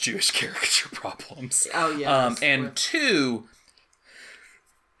has Jewish caricature problems. Oh, yes. And 2,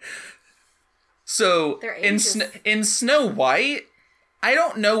 so Their in ages. in Snow White, I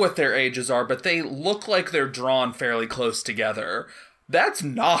don't know what their ages are, but they look like they're drawn fairly close together. That's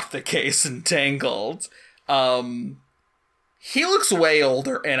not the case in Tangled. He looks way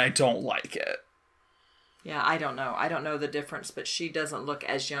older, and I don't like it. Yeah, I don't know the difference, but she doesn't look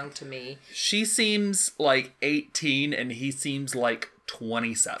as young to me. She seems like 18, and he seems like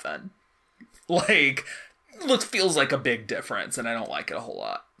 27. Like, feels like a big difference, and I don't like it a whole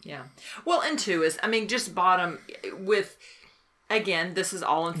lot. Yeah. Well, and 2 is, I mean, just bottom with, again, this is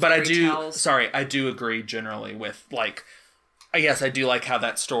all in But fairy tales. I do agree generally with, like, I guess I do like how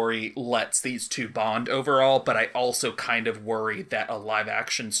that story lets these two bond overall, but I also kind of worry that a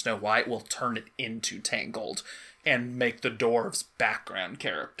live-action Snow White will turn it into Tangled and make the dwarves background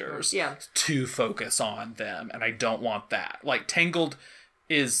characters to focus on them, and I don't want that. Like, Tangled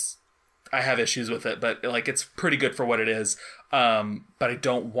is... I have issues with it, but, like, it's pretty good for what it is, but I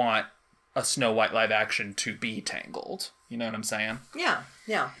don't want a Snow White live-action to be Tangled. You know what I'm saying? Yeah,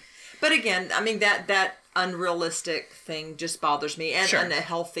 yeah. But again, I mean, that unrealistic thing just bothers me, and Sure.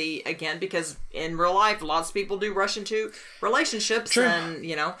 unhealthy, again, because in real life, lots of people do rush into relationships, True.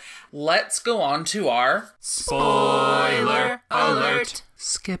 and, Let's go on to our... Spoiler alert!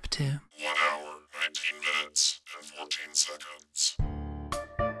 Skip to... 1 hour, 19 minutes, and 14 seconds.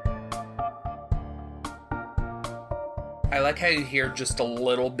 I like how you hear just a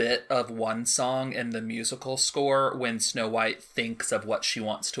little bit of one song in the musical score when Snow White thinks of what she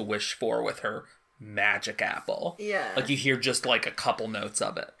wants to wish for with her magic apple. Yeah. Like, you hear just like a couple notes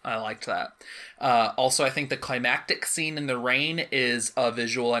of it. I liked that. Also, I think the climactic scene in the rain is a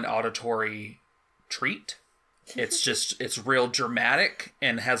visual and auditory treat. It's real dramatic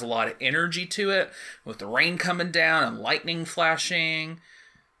and has a lot of energy to it, with the rain coming down and lightning flashing.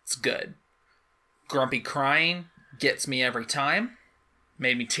 It's good. Grumpy crying gets me every time.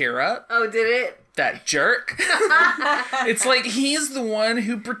 Made me tear up. Oh, did it? That jerk. It's like he's the one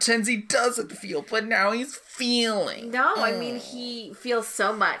who pretends he doesn't feel, but now he's feeling. No, I mean, he feels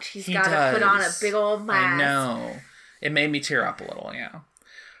so much. He's He got to put on a does. big old mask. I know. It made me tear up a little, yeah.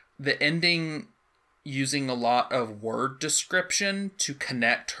 The ending using a lot of word description to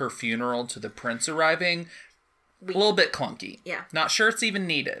connect her funeral to the prince arriving, a little bit clunky. Yeah. Not sure it's even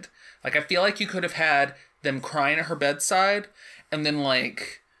needed. Like, I feel like you could have had them crying at her bedside, and then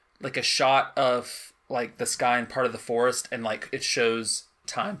like a shot of like the sky and part of the forest, and like it shows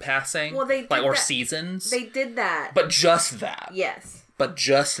time passing. Well, they did like or that. seasons. They did that. But just that. Yes. But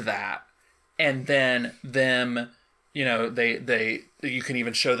just that. And then them, you know, they you can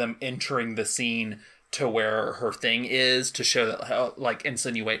even show them entering the scene to where her thing is, to show that how, like,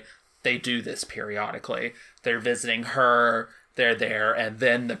 insinuate they do this periodically. They're visiting her, they're there, and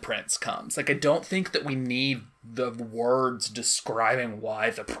then the prince comes. Like, I don't think that we need the words describing why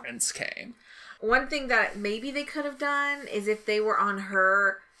the prince came. One thing that maybe they could have done is if they were on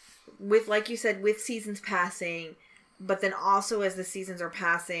her with, like you said, with seasons passing, but then also as the seasons are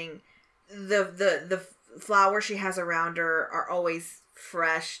passing, the flowers she has around her are always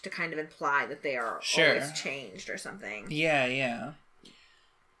fresh, to kind of imply that they are always changed or something. Yeah.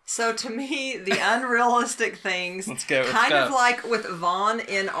 So to me, the unrealistic things, Let's go. kind of like with Vaughn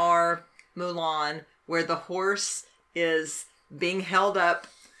in our Mulan, where the horse is being held up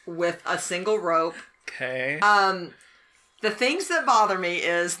with a single rope. Okay. The things that bother me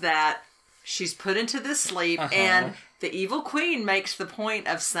is that she's put into this sleep, and the evil queen makes the point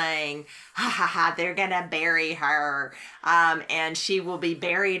of saying, ha ha ha, they're gonna bury her, and she will be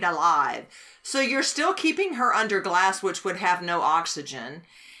buried alive. So you're still keeping her under glass, which would have no oxygen,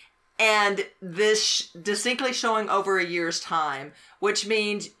 and this distinctly showing over a year's time, which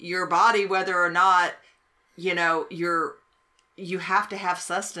means your body, whether or not, you know, you have to have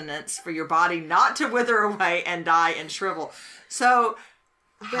sustenance for your body not to wither away and die and shrivel. So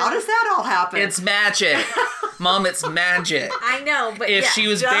how does that all happen? It's magic. Mom, it's magic. I know, but If yeah,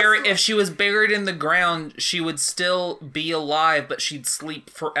 she was buried in the ground, she would still be alive, but she'd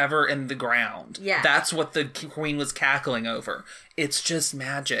sleep forever in the ground. Yeah. That's what the queen was cackling over. It's just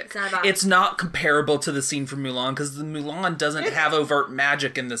magic. It's not about- comparable to the scene from Mulan, because the Mulan doesn't have overt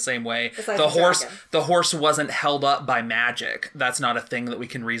magic in the same way. Besides The the horse wasn't held up by magic. That's not a thing that we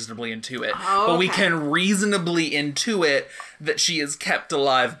can reasonably intuit. Oh, but we okay. can reasonably intuit that she is kept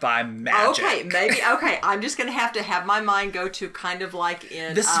alive by magic. Okay, I'm just gonna have to have my mind go to kind of like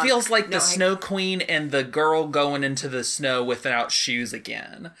in This feels like the no, Snow Queen and the girl going into the snow without shoes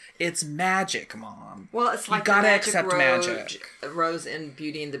again. It's magic, Mom. Well, it's like you gotta the magic accept magic. Rose in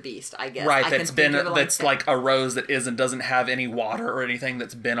Beauty and the Beast, I guess. Right, I that's can been think of it that's that. like a rose that doesn't have any water or anything,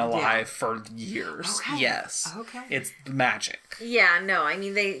 that's been alive Yeah. for years. Okay. Yes. Okay. It's magic. Yeah, no, I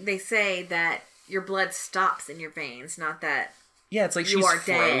mean, they say that your blood stops in your veins, not that Yeah, it's like you she's are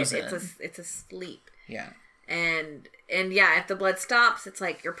frozen. dead. It's a sleep. Yeah. And yeah, if the blood stops, it's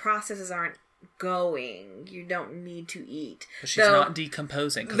like your processes aren't going. You don't need to eat. But she's not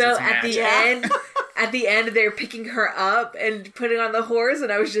decomposing because Though it's at magic. the end, at the end, they're picking her up and putting on the horse,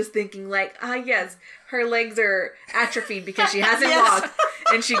 and I was just thinking, like, yes, her legs are atrophied because she hasn't Yes. walked,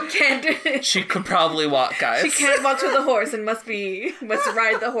 and she can't. She could probably walk, guys. She can't walk to the horse and must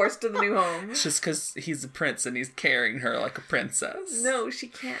ride the horse to the new home. It's just because he's a prince and he's carrying her like a princess. No, she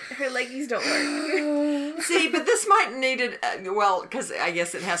can't. Her leggies don't work. See, but this might needed well, because I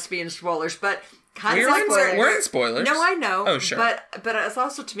guess it has to be in spoilers, but kind of like We're in spoilers. No, I know. Oh, sure. But it's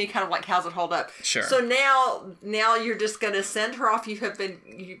also to me kind of like, how's it hold up? Sure. So now you're just gonna send her off. You've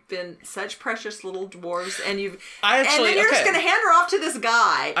been such precious little dwarves, and and then you're just gonna hand her off to this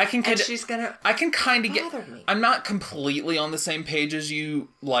guy. And she's gonna. I can kind of get. bother me. I'm not completely on the same page as you,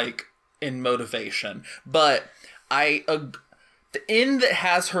 like in motivation, but the end that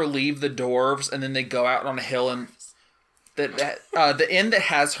has her leave the dwarves and then they go out on a hill and. The end that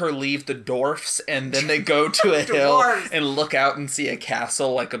has her leave the dwarfs and then they go to a hill Dwarves. and look out and see a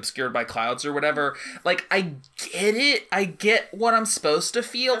castle like obscured by clouds or whatever. Like, I get it. I get what I'm supposed to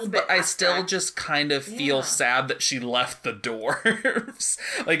feel, That's a but bit I still abstract. just kind of feel sad that she left the dwarves.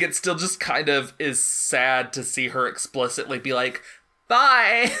 Like, it still just kind of is sad to see her explicitly be like,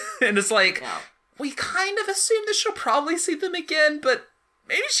 bye. And it's like, Yeah. we kind of assume that she'll probably see them again, but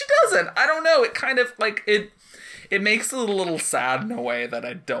maybe she doesn't. I don't know. It kind of like it makes it a little sad in a way that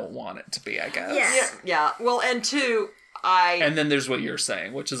I don't want it to be, I guess. Yeah. Yeah. Well, and two, And then there's what you're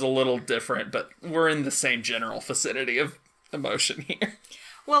saying, which is a little different, but we're in the same general vicinity of emotion here.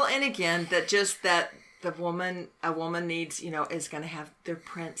 Well, and again, that a woman needs, is going to have their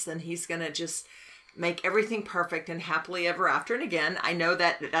prince, and he's going to just make everything perfect and happily ever after. And again, I know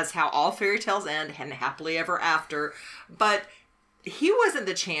that's how all fairy tales end, and happily ever after. But he wasn't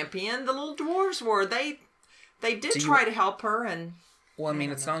the champion. The little dwarves were. They did try to help her, and... Well, I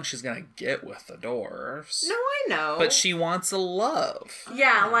mean, it's not like she's gonna get with the dwarves. No, I know. But she wants a love.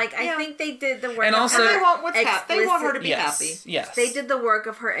 Yeah, like I Yeah. think they did the work. And of also- And her they want her to be Yes. happy. Yes. They did the work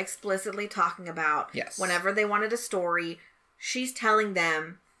of her explicitly talking about Yes. whenever they wanted a story, she's telling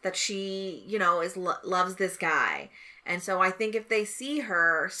them that she, loves this guy. And so I think if they see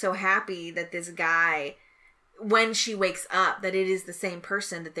her so happy that this guy, when she wakes up, that it is the same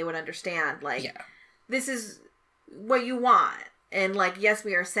person, that they would understand, like, this is what you want. And, like, yes,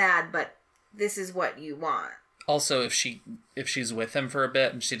 we are sad, but this is what you want. Also, if she's with him for a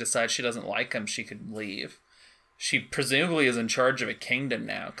bit and she decides she doesn't like him, she could leave. She presumably is in charge of a kingdom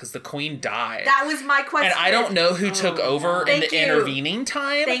now because the queen died. That was my question. And I don't know who took over in the intervening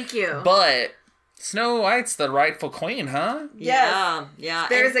time. Thank you. But Snow White's the rightful queen, huh? Yes. Yeah.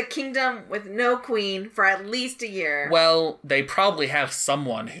 There's a kingdom with no queen for at least a year. Well, they probably have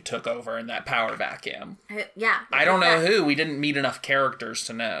someone who took over in that power vacuum. Yeah. I don't know who. We didn't meet enough characters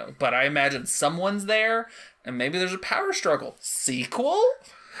to know. But I imagine someone's there, and maybe there's a power struggle. Sequel?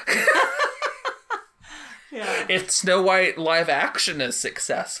 Yeah. If Snow White live action is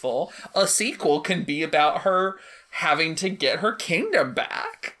successful, a sequel can be about her having to get her kingdom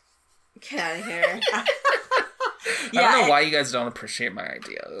back. Get out of here. I don't know why you guys don't appreciate my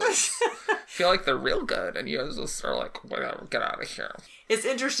ideas. I feel like they're real good, and you guys just are like, whatever, get out of here. It's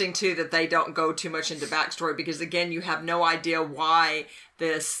interesting, too, that they don't go too much into backstory because, again, you have no idea why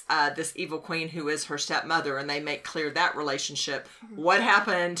this evil queen who is her stepmother, and they make clear that relationship. What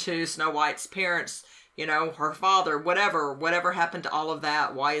happened to Snow White's parents, her father, whatever happened to all of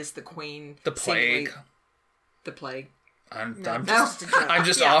that? Why is the queen... The plague. The plague. I'm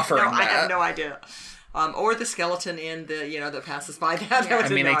just offering that. I have no idea. Or the skeleton in the, that passes by that. Yeah. I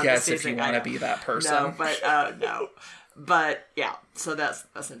mean, I guess if you want to be that person. No, but, no. But, yeah, so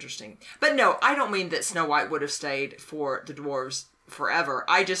that's interesting. But no, I don't mean that Snow White would have stayed for the dwarves forever.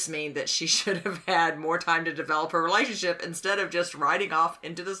 I just mean that she should have had more time to develop a relationship instead of just riding off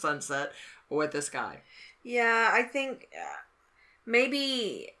into the sunset with this guy. Yeah, I think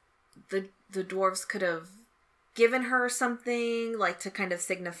maybe the dwarves could have given her something, like, to kind of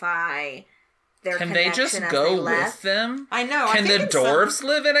signify their Can they connection just as go they with left. them? I know. Can the dwarves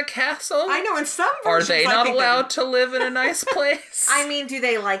live in a castle? I know, in some Are versions, they I not think allowed to live in a nice place? I mean, do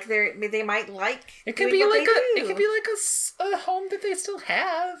they like they might like It could doing be what like they do. it could be like a home that they still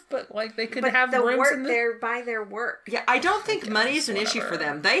have, but like they could but have the rooms work in the. they're by their work. Yeah, I don't think money is an issue for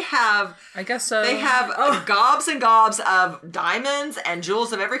whatever. them. They have I guess so. They have gobs and gobs of diamonds and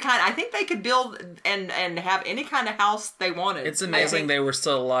jewels of every kind. I think they could build and have any kind of house they wanted. It's amazing they were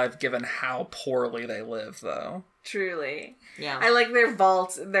still alive given how poorly they live, though. Truly. Yeah. I like their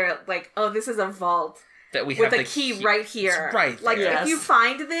vaults. They're like, oh, this is a vault That we with have a key right here. It's right Like, there. if you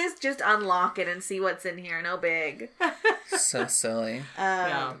find this, just unlock it and see what's in here. No big. So silly.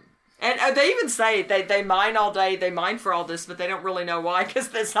 Yeah. And they even say they mine all day, they mine for all this, but they don't really know why,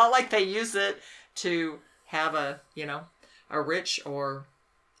 because it's not like they use it to have a rich or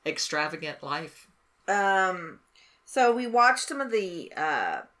extravagant life. So we watched some of the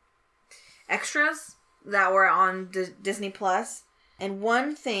extras that were on Disney Plus, and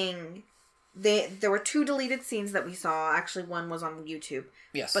one thing, there were 2 deleted scenes that we saw. Actually, one was on YouTube.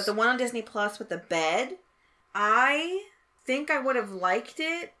 Yes. But the one on Disney Plus with the bed, I think I would have liked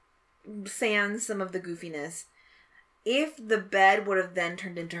it, sans some of the goofiness, if the bed would have then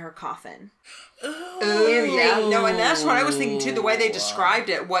turned into her coffin. Oh, yeah. No, and that's what I was thinking too, the way they described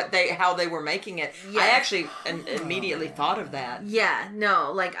it, how they were making it. Yeah. I actually immediately thought of that. Yeah,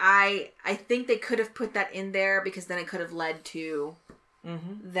 no, like I think they could have put that in there because then it could have led to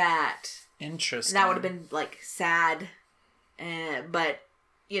that. Interesting. That would have been like sad, but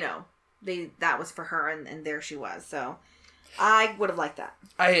that was for her, and there she was. So I would have liked that.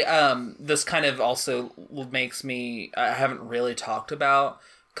 This kind of also makes me, I haven't really talked about,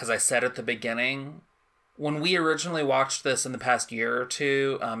 because I said at the beginning, when we originally watched this in the past year or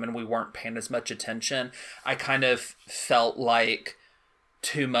two, and we weren't paying as much attention, I kind of felt like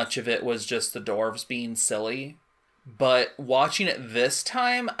too much of it was just the dwarves being silly. But watching it this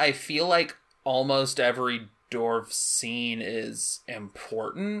time, I feel like almost every dwarf scene is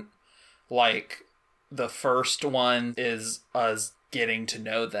important. Like, the first one is us getting to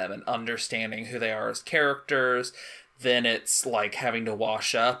know them and understanding who they are as characters. Then it's like having to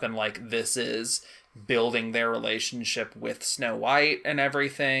wash up, and like this is building their relationship with Snow White and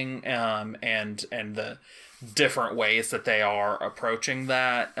everything, and the different ways that they are approaching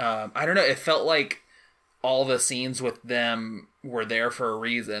that. I don't know, it felt like all the scenes with them were there for a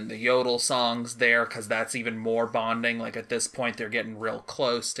reason. The yodel song's there because that's even more bonding. Like at this point they're getting real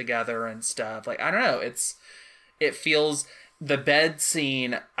close together and stuff. Like, I don't know, it feels, the bed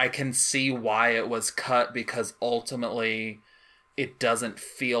scene, I can see why it was cut, because ultimately it doesn't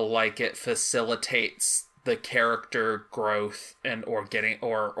feel like it facilitates the character growth and or getting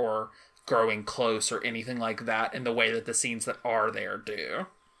or growing close or anything like that in the way that the scenes that are there do.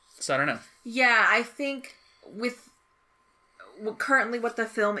 So I don't know. Yeah, I think with currently what the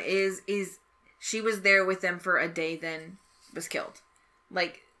film is she was there with them for a day, then was killed.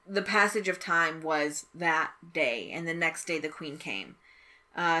 Like, the passage of time was that day, and the next day the queen came.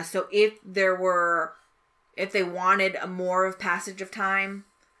 So if they wanted a more of passage of time,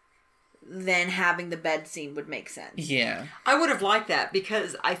 then having the bed scene would make sense. Yeah. I would have liked that,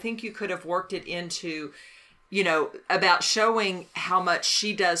 because I think you could have worked it into, about showing how much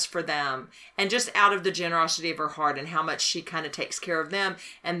she does for them, and just out of the generosity of her heart, and how much she kind of takes care of them,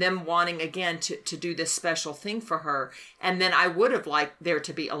 and them wanting again to do this special thing for her. And then I would have liked there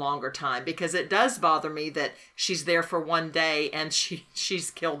to be a longer time, because it does bother me that she's there for one day and she's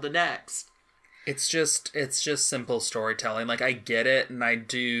killed the next. It's just simple storytelling. Like, I get it, and I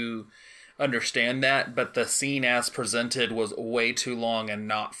do understand that, but the scene as presented was way too long and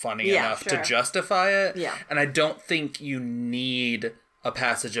not funny enough to justify it. Yeah. And I don't think you need a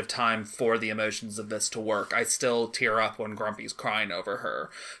passage of time for the emotions of this to work. I still tear up when Grumpy's crying over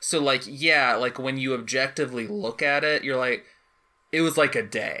her. So, like, yeah, like, when you objectively look at it, you're like, it was like a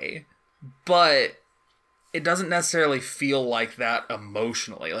day. But it doesn't necessarily feel like that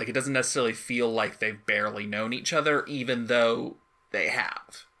emotionally. Like, it doesn't necessarily feel like they've barely known each other, even though they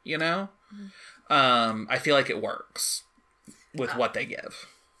have, you know? I feel like it works with what they give.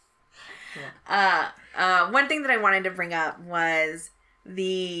 One thing that I wanted to bring up was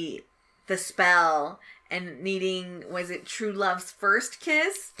the spell and needing, was it True Love's first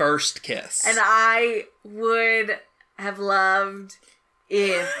kiss? First kiss. And I would have loved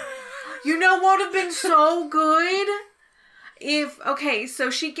if, what would have been so good?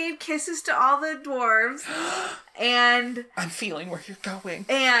 So she gave kisses to all the dwarves, and I'm feeling where you're going.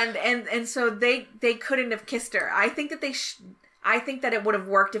 And so they couldn't have kissed her. I think that I think that it would have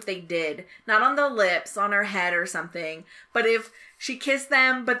worked if they did. Not on the lips, on her head or something. But if she kissed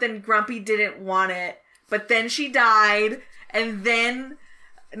them, but then Grumpy didn't want it, but then she died, and then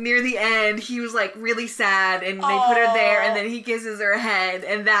near the end, he was like really sad, and they put her there, and then he kisses her head,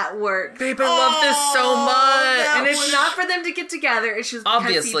 and that worked. Babe, I love this so much. And it's not for them to get together. It's just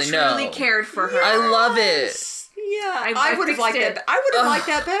obviously because he truly cared for her. I love it. Yeah, I would have liked that. I would have liked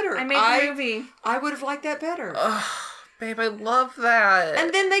that better. I made the movie. I would have liked that better. Babe, I love that.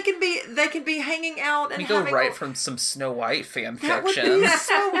 And then they could be hanging out and we go right from some Snow White fan that fiction. Would be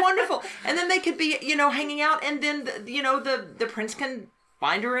so wonderful. And then they could be, hanging out, and then the prince can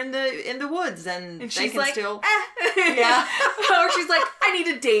find her in the woods, and they she's can like, still yeah. Or she's like, I need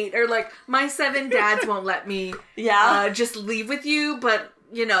a date, or like, my 7 dads won't let me just leave with you, but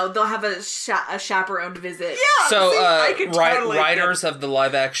they'll have a chaperoned visit. Yeah. So, I could totally writers of the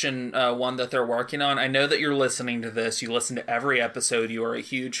live action one that they're working on, I know that you're listening to this. You listen to every episode. You are a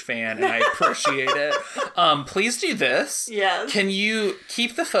huge fan, and I appreciate it. Please do this. Yes. Can you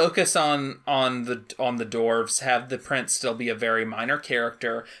keep the focus on the dwarves? Have the prince still be a very minor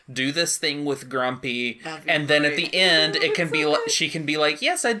character? Do this thing with Grumpy, and then at the end, it can be like, she can be like,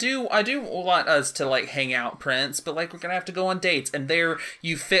 yes, I do want us to like hang out, Prince, but like we're gonna have to go on dates, and there.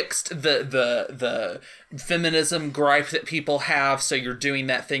 You fixed the feminism gripe that people have, so you're doing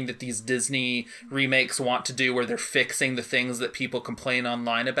that thing that these Disney remakes want to do where they're fixing the things that people complain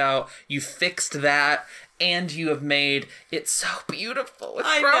online about. You fixed that, and you have made it so beautiful with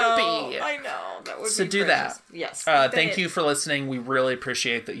Grumpy. I know. That would so be do precious. that. Yes. Thank you for listening. We really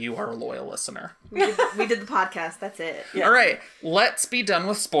appreciate that you are a loyal listener. We did the podcast. That's it. Yeah. All right, let's be done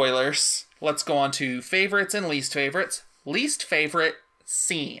with spoilers. Let's go on to favorites and least favorites. Least favorite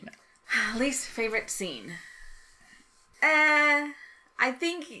scene. Least favorite scene. I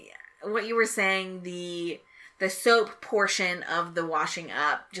think what you were saying, the soap portion of the washing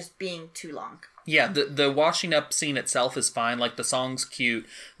up just being too long. Yeah, the washing up scene itself is fine. Like, the song's cute.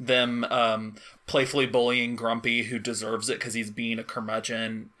 Them playfully bullying Grumpy, who deserves it because he's being a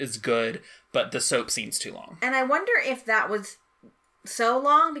curmudgeon, is good. But the soap scene's too long. And I wonder if that was so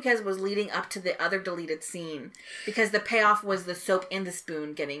long because it was leading up to the other deleted scene, because the payoff was the soap and the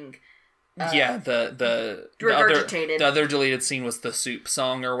spoon getting the regurgitated. The other deleted scene was the soup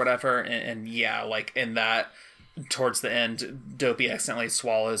song or whatever, and yeah, like in that, towards the end, Dopey accidentally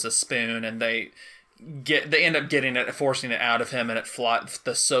swallows a spoon, and they end up getting it, forcing it out of him, and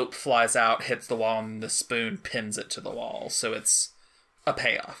the soap flies out, hits the wall, and the spoon pins it to the wall. So it's a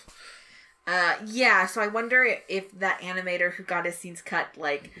payoff. So I wonder if that animator who got his scenes cut,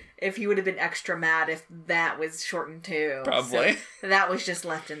 like, if he would have been extra mad if that was shortened too. Probably. So that was just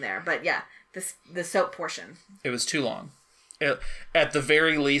left in there. But yeah, the soap portion. It was too long. At the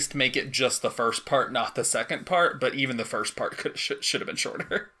very least, make it just the first part, not the second part, but even the first part should have been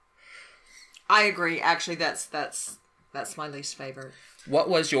shorter. I agree. Actually, that's That's my least favorite. What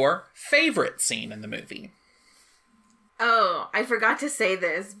was your favorite scene in the movie? Oh, I forgot to say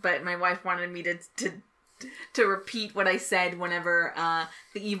this, but my wife wanted me to repeat what I said whenever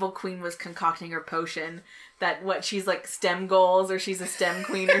the evil queen was concocting her potion. That what she's like STEM goals, or she's a STEM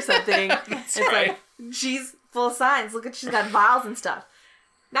queen or something. That's it's right. like she's full of science. Look at, she's got vials and stuff.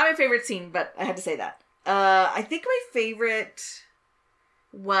 Not my favorite scene, but I had to say that. I think my favorite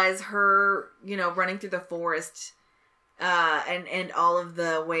was her, running through the forest, and all of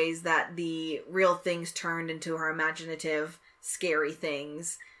the ways that the real things turned into her imaginative, scary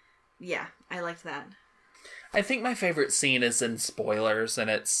things. Yeah, I liked that. I think my favorite scene is in spoilers,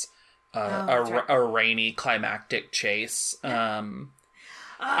 and it's that's right. a rainy climactic chase.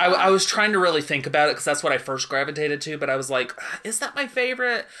 I was trying to really think about it because that's what I first gravitated to, but I was like, is that my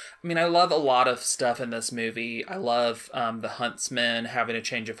favorite? I mean, I love a lot of stuff in this movie. I love the huntsman having a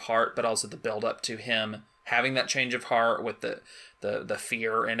change of heart, but also the build up to him having that change of heart with the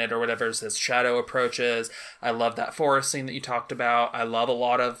fear in it or whatever as his shadow approaches. I love that forest scene that you talked about. I love a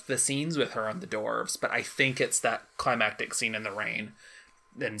lot of the scenes with her and the dwarves, but I think it's that climactic scene in the rain,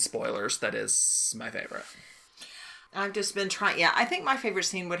 in spoilers, that is my favorite. I've just been trying. Yeah, I think my favorite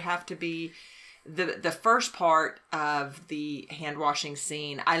scene would have to be the first part of the hand washing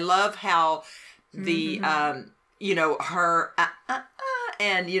scene. I love how the her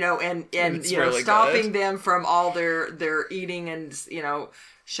and It's really stopping good. them from all their eating and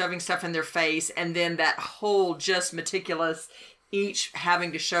shoving stuff in their face, and then that whole just meticulous, each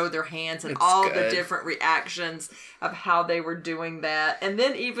having to show their hands and It's all the good. different reactions of how they were doing that. And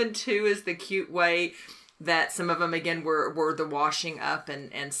then even too is the cute way that some of them again were the washing up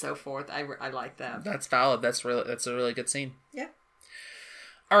and so forth. I like that. That's valid. That's a really good scene. Yeah.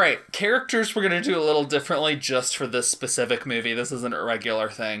 All right, characters we're going to do a little differently just for this specific movie. This isn't a regular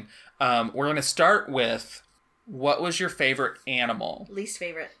thing. We're going to start with, what was your favorite animal? Least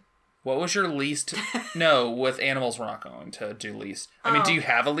favorite. What was your least... No, with animals we're not going to do least. I mean, do you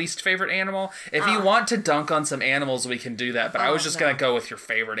have a least favorite animal? If you want to dunk on some animals, we can do that, but I was just going to go with your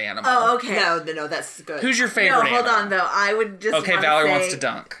favorite animal. Oh, okay. No, that's good. Who's your No, favorite hold animal? on, though. I would just Okay, wanna Valerie say wants to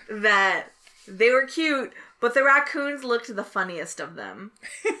dunk. that they were cute, but the raccoons looked the funniest of them.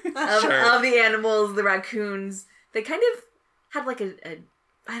 Sure. Of the animals, the raccoons, they kind of had like a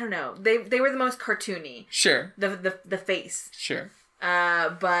I don't know. They were the most cartoony. Sure. The face. Sure.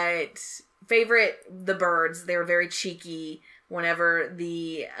 But favorite, the birds. They were very cheeky. Whenever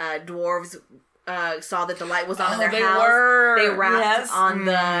the dwarves saw that the light was on in their they house, were. they rapped Yes. on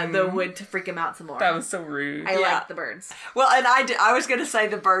the wood to freak them out some more. That was so rude. I Yeah. liked the birds. Well, and I was going to say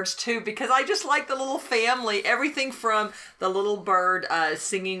the birds too, because I just like the little family. Everything from the little bird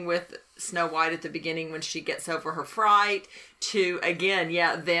singing with Snow White at the beginning when she gets over her fright to, again,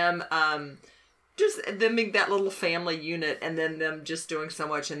 them just them being that little family unit, and then them just doing so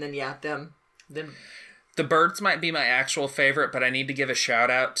much, and then them. The birds might be my actual favorite, but I need to give a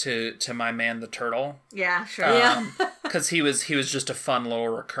shout out to my man, the turtle. Yeah, sure. Because he was just a fun little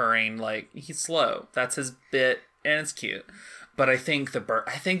recurring, like, he's slow. That's his bit, and it's cute. But I think the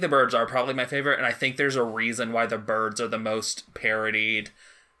birds are probably my favorite, and I think there's a reason why the birds are the most parodied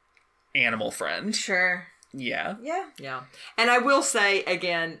animal friend. Sure. Yeah. Yeah. Yeah. And I will say,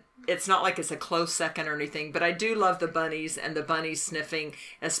 again, it's not like it's a close second or anything, but I do love the bunnies and the bunnies sniffing,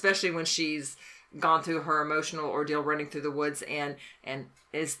 especially when she's gone through her emotional ordeal running through the woods and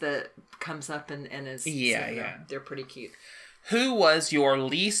comes up and is Yeah, sniffing them. yeah. They're pretty cute. Who was your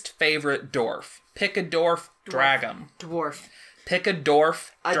least favorite dwarf? Pick a dwarf, drag 'em. Dwarf. Pick a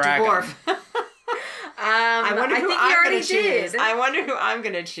dwarf, A drag 'em. dwarf. I wonder who think I'm you already going to choose. did. I wonder who I'm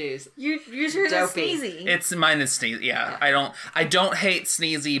going to choose. You sure that's Dopey. sneezy. It's mine is Sneezy. Yeah, I don't hate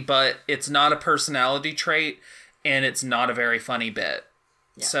Sneezy, but it's not a personality trait, and it's not a very funny bit.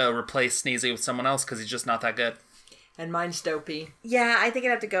 Yeah. So replace Sneezy with someone else because he's just not that good. And mine's Dopey. Yeah, I think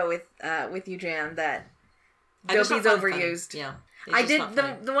I'd have to go with you, Jan, that I just Dopey's don't find it overused. funny. Yeah. It's I just did not the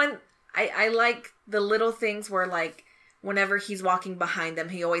funny. the one I like the little things where, like, whenever he's walking behind them,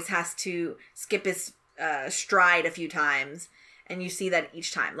 he always has to skip his stride a few times, and you see that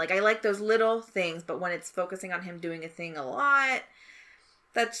each time. Like, I like those little things, but when it's focusing on him doing a thing a lot,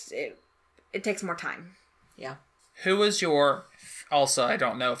 that's it. It takes more time. Yeah. Who was your? Also, I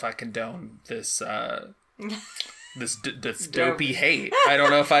don't know if I condone this. This dopey hate. I don't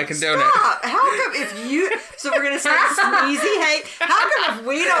know if I condone it. Stop. How come if you... So we're going to say sneezy hate? How come if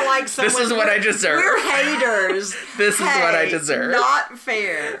we don't like someone... This is what I deserve. We're haters. This is what I Hey, deserve. Not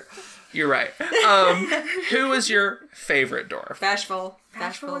fair. You're right. Who was your favorite dwarf? Bashful.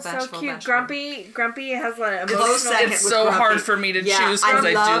 Bashful was so cute. Bashful. Grumpy has an Close emotional. second. It's with so Grumpy. hard for me to Yeah, choose because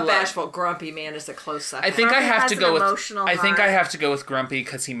I love do Bashful. Grumpy, man, is a close second. I think Grumpy I have has to an go with. emotional I think I heart. have to go with Grumpy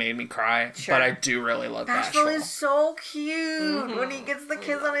because he made me cry. Sure. But I do really love Bashful Bashful. is so cute when he gets the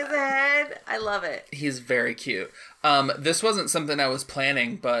kiss on his head. I love it. He's very cute. This wasn't something I was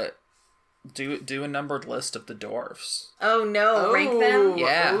planning, but do a numbered list of the dwarfs. Oh no, rank them.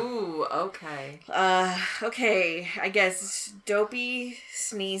 Yeah. Ooh, okay. Okay, I guess Dopey,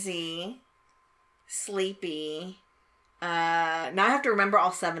 Sneezy, Sleepy. Now I have to remember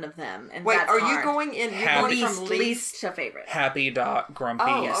all 7 of them. And Wait, that's are hard. you going in? You're Happy. going from least to favorite? Happy, Doc, Grumpy,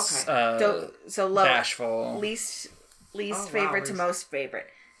 Oh, okay. So low. Bashful. Least wow, favorite to least. most favorite.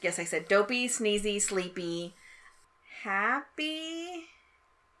 Yes, I said Dopey, Sneezy, Sleepy, Happy,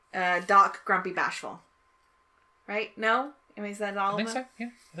 Doc, Grumpy, Bashful. Right? No? Am I said all I think of them? so. Yeah,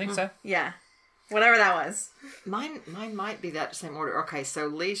 I think so. Yeah. Whatever that was. Mine might be that same order. Okay, so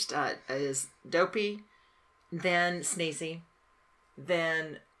least is Dopey, then Sneezy,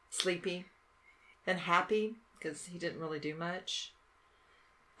 then Sleepy, then Happy, because he didn't really do much.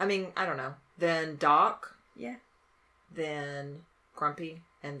 I mean, I don't know. Then Doc, Yeah. then Grumpy,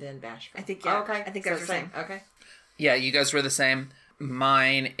 and then Bashful. I think, yeah. Oh, okay. I think So that's the same. Okay. Yeah, you guys were the same.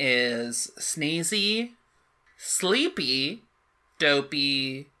 Mine is Sneezy, Sleepy,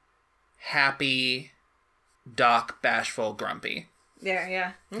 Dopey, Happy, Doc, Bashful, Grumpy. There,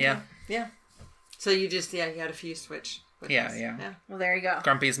 yeah. Yeah. Yeah. So you just, you had a few switch. with Yeah, this. yeah. Well, there you go.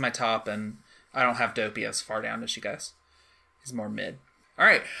 Grumpy's my top, and I don't have Dopey as far down as you guys. He's more mid. All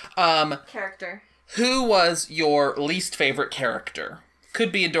right. Character. Who was your least favorite character?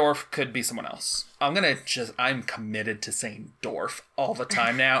 Could be a dwarf, could be someone else. I'm committed to saying dwarf all the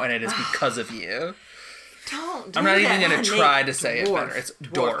time now, and it is because of you. Don't. I'm not do even that. going to Nate, try to say it dwarf. better. It's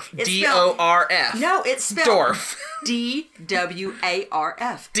dwarf. It's spelled- D-O-R-F. No, it's spelled Dwarf.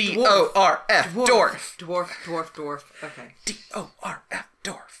 D-W-A-R-F. D-O-R-F. Dwarf. Dwarf. Okay. D-O-R-F.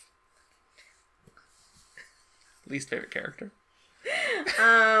 Dwarf. Least favorite character?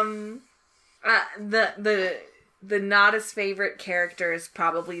 The not as favorite character is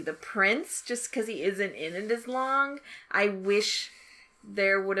probably the prince, just because he isn't in it as long. I wish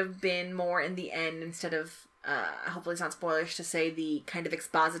there would have been more in the end instead of, hopefully it's not spoilers to say, the kind of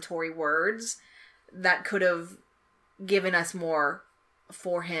expository words that could have given us more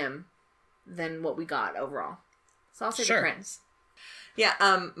for him than what we got overall. So I'll say Sure. the prince. Yeah,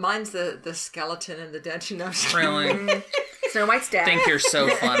 mine's the skeleton in the dungeon. Really? Snow White's dad. I think you're so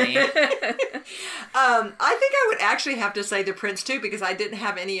funny. I think I would actually have to say the prince too, because I didn't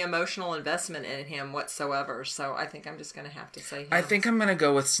have any emotional investment in him whatsoever. So I think I'm just going to have to say him. I think I'm going to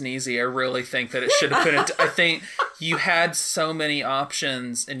go with Sneezy. I really think that it should have been I think you had so many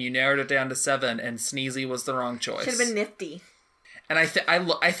options and you narrowed it down to 7, and Sneezy was the wrong choice. Should have been Nifty. And I think I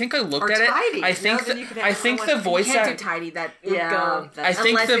looked Or at Tidy. it. I think No, then you could have I think someone- the voice You can't do act- Tidy. That would Yeah, go. that's- I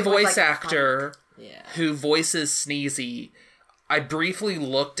think unless the it was, voice like, actor Yeah. who voices Sneezy, I briefly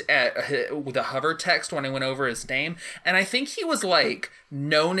looked at the hover text when I went over his name, and I think he was like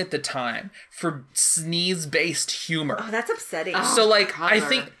known at the time for sneeze-based humor. Oh, that's upsetting. So, like, I Connor.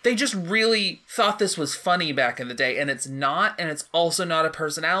 think they just really thought this was funny back in the day, and it's not, and it's also not a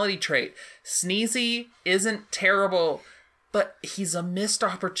personality trait. Sneezy isn't terrible, but he's a missed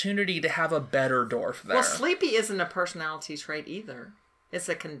opportunity to have a better dwarf there. Well, sleepy isn't a personality trait either. It's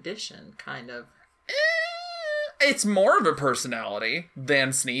a condition, kind of. It's more of a personality than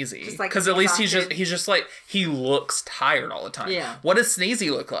Sneezy, Just, like, because at least exhausted. he's just like, he looks tired all the time. Yeah. What does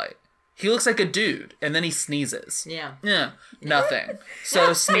Sneezy look like? He looks like a dude, and then he sneezes. Yeah. Yeah, nothing. So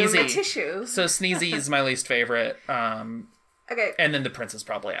The Sneezy. tissue. So Sneezy is my least favorite. Okay. And then the prince is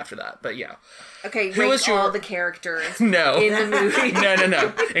probably after that. But yeah. Okay. Who Rank was your- all the characters No. in the movie.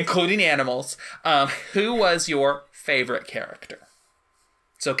 No. Including animals. Who was your favorite character?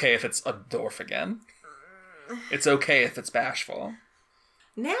 It's okay if it's a dwarf again. It's okay if it's Bashful.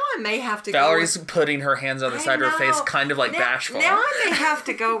 Now I may have to Valerie's go with... putting her hands on the I side of her face, know. kind of like now, Bashful. Now I may have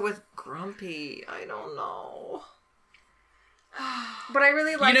to go with Grumpy. I don't know. But I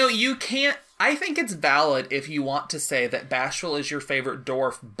really like. You know, you can't... I think it's valid if you want to say that Bashful is your favorite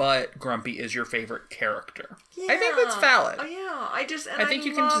dwarf, but Grumpy is your favorite character. I think that's valid. Oh yeah, I think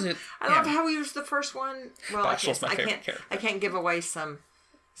you can love, just- I love yeah. how he was the first one. Well, Bashful's my I favorite can't. character. I can't give away some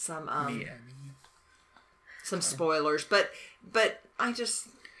Yeah. spoilers, but I just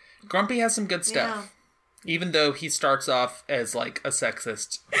Grumpy has some good stuff. Even though he starts off as like a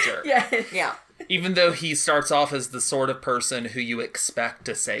sexist jerk. Yeah. yeah. Even though he starts off as the sort of person who you expect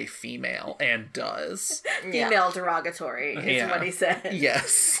to say female and does. Female derogatory is what he said.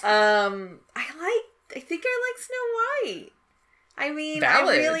 Yes. I think I like Snow White. I mean,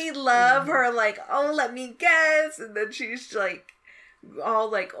 Valid. I really love her, like, oh, let me guess. And then she's like,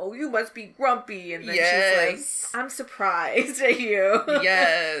 all like, oh, you must be grumpy. And then she's like, I'm surprised at you.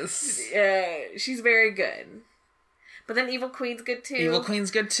 Yes. She's very good. But then Evil Queen's good too. Evil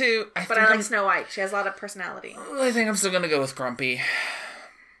Queen's good too. But I like Snow White. She has a lot of personality. I think I'm still going to go with Grumpy.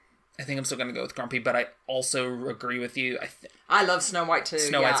 But I also agree with you. I love Snow White too.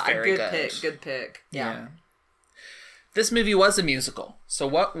 Snow White's very good. Good pick. Yeah. This movie was a musical. So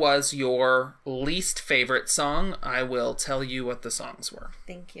what was your least favorite song? I will tell you what the songs were.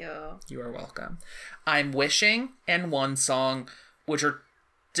 Thank you. You are welcome. I'm Wishing and One Song, which are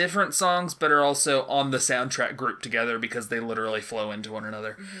different songs, but are also on the soundtrack grouped together because they literally flow into one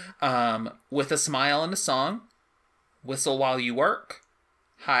another. Mm-hmm. With a Smile and a Song, Whistle While You Work,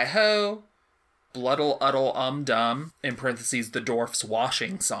 Hi Ho, Bloodle Uddle Dum, in parentheses, the Dwarfs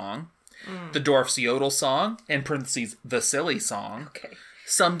Washing Song, the Dwarfs Yodel Song, in parentheses, the Silly Song,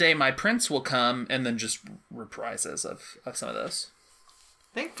 Someday My Prince Will Come, and then just reprises of some of those.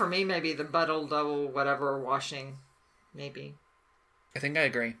 I think for me, maybe the Buddle Double whatever washing, maybe. I think I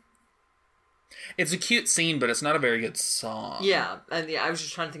agree. It's a cute scene, but it's not a very good song. Yeah, and I was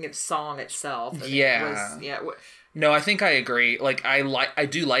just trying to think of the song itself. Yeah. No, I think I agree. Like, I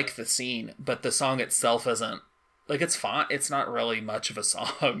do like the scene, but the song itself isn't, like, it's fine. It's not really much of a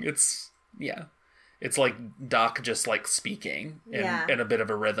song. It's like Doc just, like, speaking in a bit of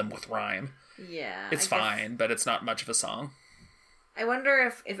a rhythm with rhyme. Yeah. It's fine, but it's not much of a song. I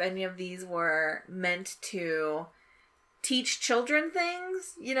wonder if any of these were meant to teach children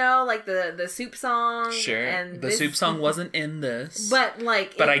things, you know, like the soup song. Sure. And the soup song wasn't in this. But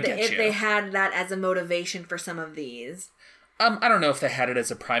if you. They had that as a motivation for some of these. I don't know if they had it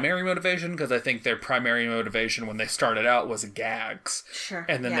as a primary motivation, because I think their primary motivation when they started out was gags. Sure.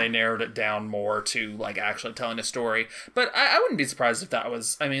 And then they narrowed it down more to, like, actually telling a story. But I wouldn't be surprised if that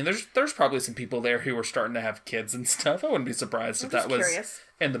was... I mean, there's probably some people there who were starting to have kids and stuff. I wouldn't be surprised if that was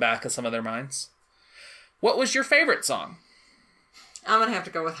in the back of some of their minds. What was your favorite song? I'm going to have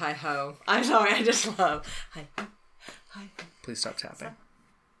to go with Hi Ho. I'm sorry, I just love Hi Ho. Hi Ho. Please stop tapping.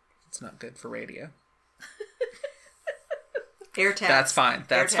 It's not good for radio. Air taps. That's fine.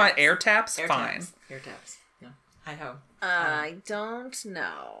 That's fine. Air taps, Air fine. Taps. Air taps. No. Hi Ho. I don't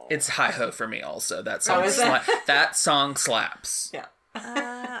know. It's Hi Ho for me also. That song, is that song slaps. Yeah.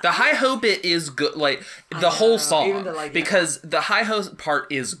 The Hi Ho bit is good, like the whole song, even the, like, because the Hi Ho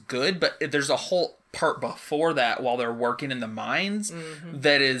part is good, but there's a whole part before that while they're working in the mines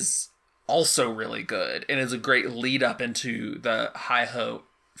that is also really good and is a great lead up into the Hi Ho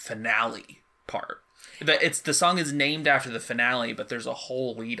finale part. The song is named after the finale, but there's a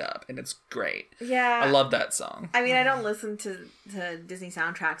whole lead up and it's great. Yeah. I love that song. I mean, I don't listen to Disney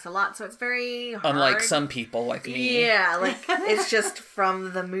soundtracks a lot, so it's very hard. Unlike some people like me. Yeah, like, it's just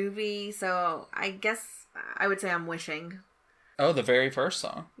from the movie, so I guess I would say I'm Wishing. Oh, the very first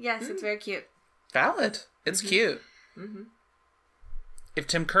song. Yes, it's very cute. Valid. It's cute. Mm-hmm. If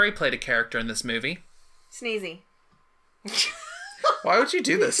Tim Curry played a character in this movie... Sneezy. Why would you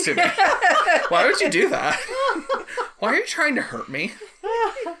do this to me? Why would you do that? Why are you trying to hurt me?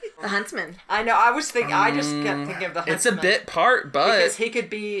 The Huntsman. I know. I just kept thinking of the Huntsman. It's a bit part, but because he could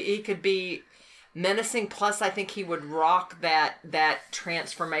be menacing. Plus, I think he would rock that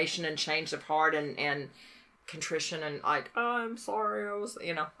transformation and change of heart and contrition and like, oh, I'm sorry, I was,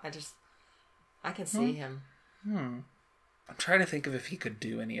 I can see him. I'm trying to think of if he could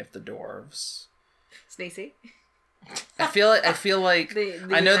do any of the dwarves. Sneezy. I feel like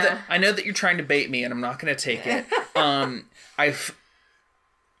I know that you're trying to bait me, and I'm not going to take it. I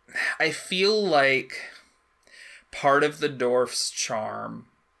feel like part of the dwarf's charm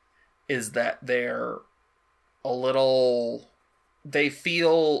is that they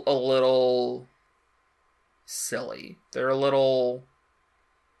feel a little silly. They're a little...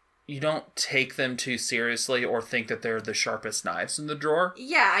 You don't take them too seriously or think that they're the sharpest knives in the drawer.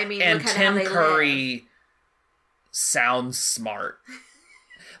 Yeah, I mean, and look at Tim how they Curry live. Sounds smart.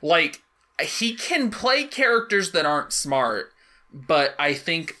 Like, he can play characters that aren't smart, but I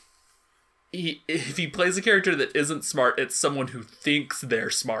think if he plays a character that isn't smart, it's someone who thinks they're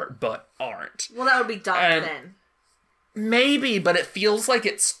smart but aren't. Well, that would be Doc then. Maybe, but it feels like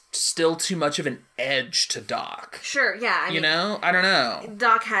it's still too much of an edge to Doc. Sure, yeah. I mean, I don't know.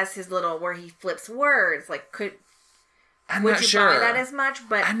 Doc has his little where he flips words. Like, I'm would not you sure. buy that as much?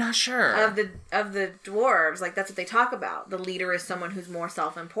 But I'm not sure. Of the dwarves, like, that's what they talk about. The leader is someone who's more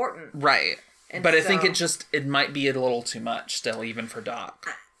self-important. Right. And But I think it might be a little too much still, even for Doc.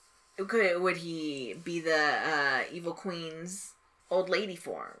 would he be the evil queen's old lady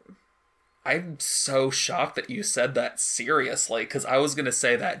form? I'm so shocked that you said that seriously, because I was going to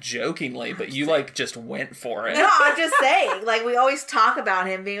say that jokingly, but you, just went for it. No, I'm just saying. We always talk about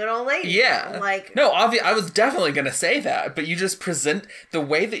him being an old lady. Yeah. No, I was definitely going to say that, but you just the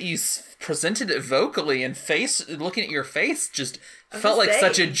way that you presented it vocally and looking at your face just felt like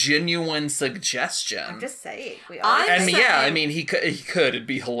such a genuine suggestion. I'm just saying. He could. It'd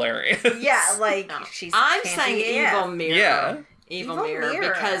be hilarious. Yeah, she's I'm saying Evil Mirror. Yeah. Evil Mirror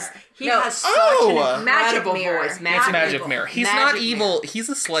because he No. has such an Magic incredible Mirror. voice. It's Magic Mirror. He's not Magic evil. Mirror. He's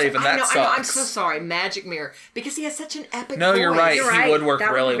a slave, and I that know, sucks. I know, I'm so sorry. Magic Mirror. Because he has such an epic No, voice. you're right. You're right. He would work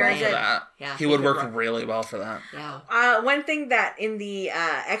That would really be very well for good. that. Yeah, he he would could work work. really well for that. Yeah. One thing that in the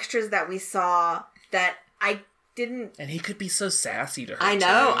extras that we saw that I didn't... And he could be so sassy to her, I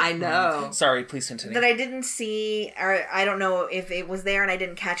know, too. I know. Sorry, please continue. That I didn't see, or I don't know if it was there and I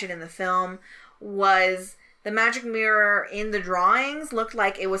didn't catch it in the film, was... The magic mirror in the drawings looked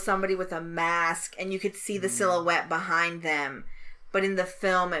like it was somebody with a mask, and you could see the silhouette behind them. But in the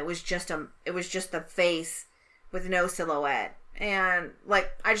film, it was just the face with no silhouette. And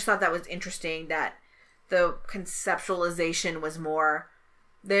I just thought that was interesting that the conceptualization was more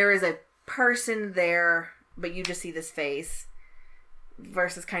there is a person there, but you just see this face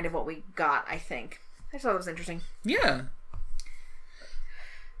versus kind of what we got. I think I just thought it was interesting. Yeah.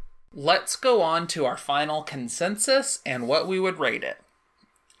 Let's go on to our final consensus and what we would rate it.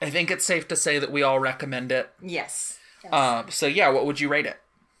 I think it's safe to say that we all recommend it. Yes. So yeah, what would you rate it?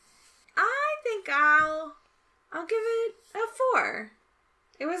 I think I'll give it a 4.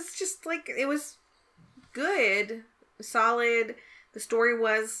 It was just it was good, solid. The story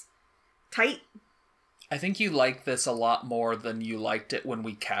was tight. I think you like this a lot more than you liked it when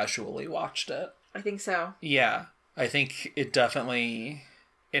we casually watched it. I think so. Yeah, I think it definitely...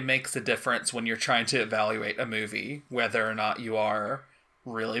 It makes a difference when you're trying to evaluate a movie, whether or not you are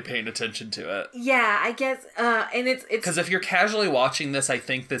really paying attention to it. Yeah, I guess, and it's... Because if you're casually watching this, I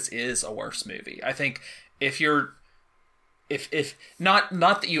think this is a worse movie. I think if you're... If not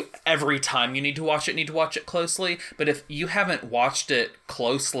that you, every time you need to watch it closely, but if you haven't watched it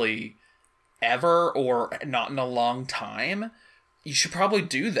closely ever, or not in a long time... You should probably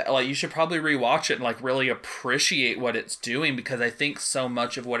do that. You should probably rewatch it and really appreciate what it's doing, because I think so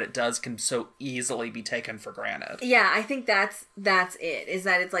much of what it does can so easily be taken for granted. Yeah, I think that's it. Is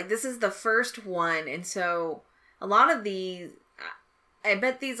that it's this is the first one, and so a lot of these, I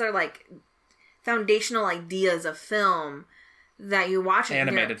bet these are foundational ideas of film that you watch.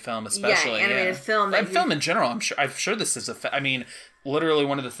 Animated film, especially. Yeah, animated film. And film in general. I'm sure this is literally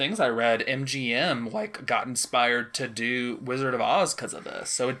one of the things I read, MGM got inspired to do Wizard of Oz because of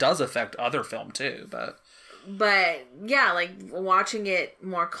this. So it does affect other film too, but yeah, watching it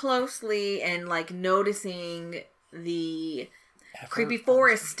more closely and noticing the creepy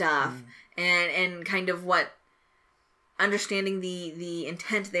forest stuff and kind of what understanding the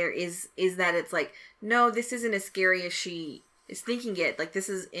intent there is that it's no, this isn't as scary as she is thinking it. This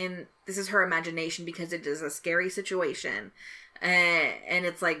is her imagination because it is a scary situation. And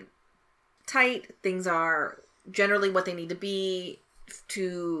it's tight. Things are generally what they need to be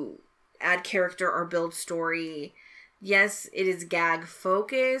to add character or build story. Yes, it is gag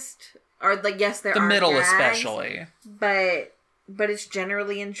focused, or yes, there are the middle gags, especially. But it's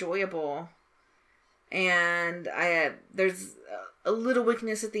generally enjoyable. And there's a little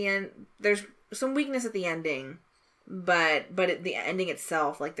weakness at the end. There's some weakness at the ending, but the ending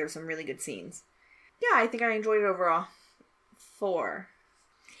itself, there's some really good scenes. Yeah, I think I enjoyed it overall. 4.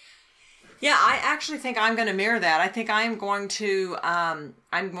 Yeah, I actually think I'm going to mirror that. I think I'm going to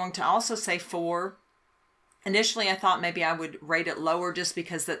also say 4. Initially, I thought maybe I would rate it lower just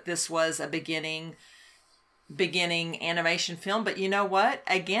because that this was a beginning animation film. But you know what?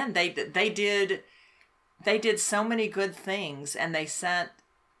 Again, they did so many good things, and they set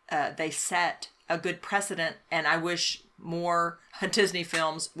a good precedent. And I wish more Disney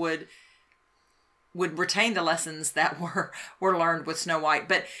films would retain the lessons that were learned with Snow White.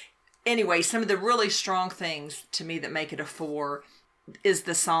 But anyway, some of the really strong things to me that make it a 4 is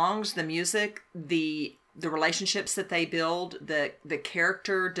the songs, the music, the relationships that they build, the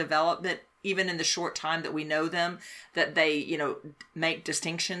character development, even in the short time that we know them, that they, make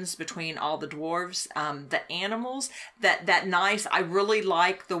distinctions between all the dwarves, the animals, that nice, I really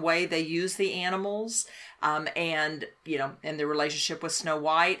like the way they use the animals, and the relationship with Snow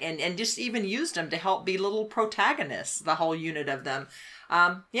White, and just even used them to help be little protagonists, the whole unit of them.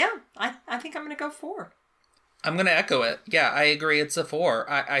 Yeah, I think I'm going to go 4. I'm going to echo it. Yeah, I agree. It's a 4.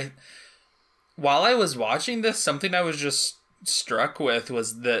 while I was watching this, something I was just struck with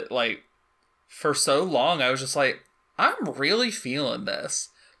was that, like, for so long, I was just like, I'm really feeling this.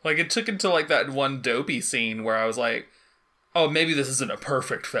 Like, it took until, like, that one dopey scene where I was like, oh, maybe this isn't a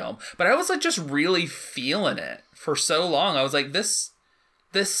perfect film. But I was, like, just really feeling it for so long. I was like, this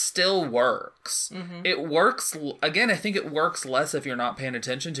still works. Mm-hmm. It works, again, I think it works less if you're not paying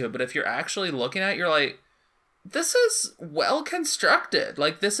attention to it. But if you're actually looking at it, you're like, this is well constructed.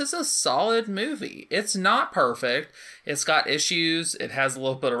 Like, this is a solid movie. It's not perfect. It's got issues. It has a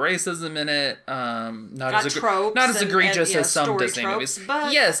little bit of racism in it. Not as egregious as some Disney movies.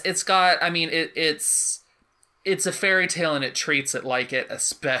 But... Yes, it's got. I mean, it's a fairy tale and it treats it like it,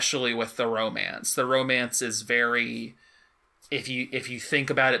 especially with the romance. The romance is very. If you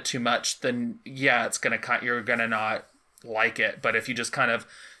think about it too much, then yeah, you're gonna not like it. But if you just kind of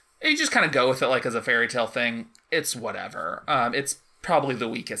go with it like as a fairy tale thing, it's whatever. It's probably the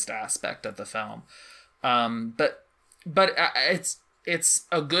weakest aspect of the film. But it's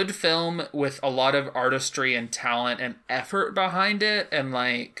a good film with a lot of artistry and talent and effort behind it, and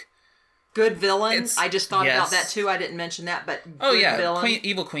like good villains. I just thought about that too. I didn't mention that, but villain.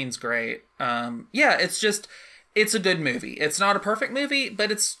 Evil Queen's great. It's a good movie. It's not a perfect movie,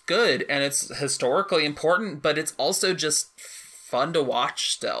 but it's good and it's historically important, but it's also just fun to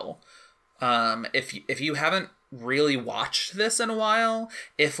watch still. If you haven't really watched this in a while,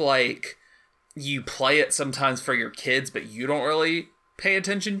 if like you play it sometimes for your kids but you don't really pay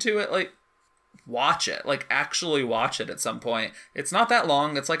attention to it, like watch it. Like actually watch it at some point. It's not that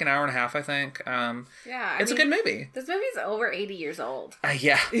long. It's like an hour and a half, I think. It's a good movie. This movie's over 80 years old.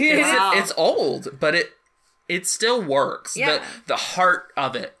 Yeah. It's old, but it still works. Yeah. The heart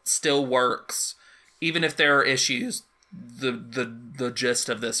of it still works. Even if there are issues, the gist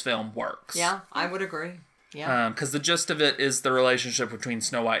of this film works. Yeah, I would agree. Yeah. Because the gist of it is the relationship between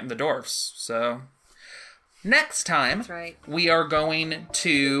Snow White and the dwarfs. So next time, that's right, we are going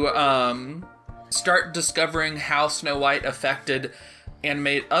to start discovering how Snow White affected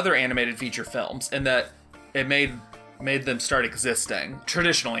other animated feature films, and that it made them start existing,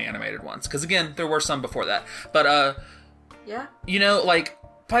 traditionally animated ones. Because again, there were some before that. But yeah, like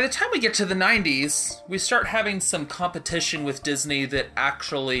by the time we get to the 90s, we start having some competition with Disney that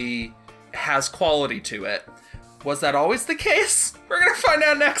actually has quality to it. Was that always the case? We're going to find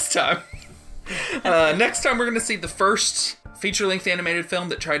out next time. Next time, we're going to see the first feature-length animated film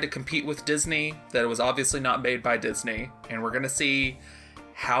that tried to compete with Disney, that was obviously not made by Disney. And we're going to see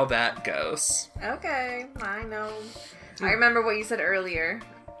how that goes. Okay, I know. I remember what you said earlier.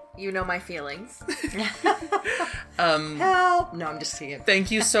 You know my feelings. Help! No, I'm just kidding. Thank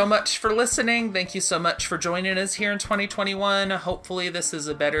you so much for listening. Thank you so much for joining us here in 2021. Hopefully this is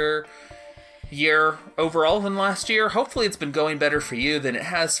a better year overall than last year. Hopefully it's been going better for you than it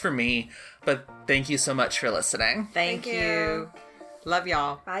has for me. But thank you so much for listening. Thank you. Love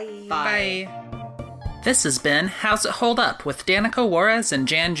y'all. Bye. Bye. This has been How's It Hold Up with Danica Juarez and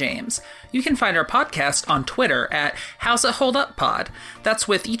Jan James. You can find our podcast on Twitter at How's It Hold Up Pod. That's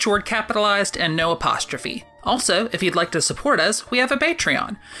with each word capitalized and no apostrophe. Also, if you'd like to support us, we have a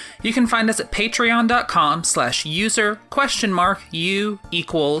Patreon. You can find us at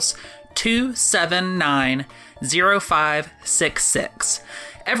patreon.com/user?U=2790566.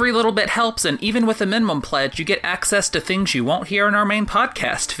 Every little bit helps, and even with a minimum pledge, you get access to things you won't hear in our main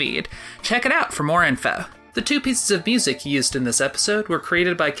podcast feed. Check it out for more info. The two pieces of music used in this episode were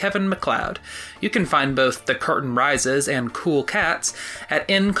created by Kevin MacLeod. You can find both The Curtain Rises and Cool Cats at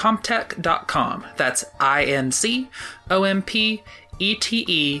incomptech.com. That's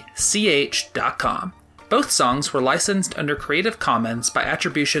INCOMPETECH.com. Both songs were licensed under Creative Commons by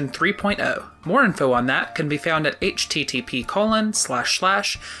Attribution 3.0. More info on that can be found at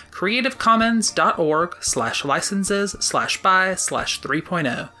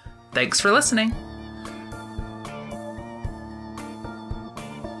http://creativecommons.org/licenses/by/3.0. Thanks for listening.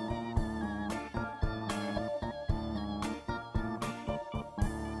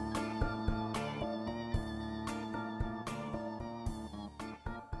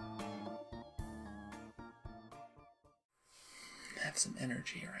 Some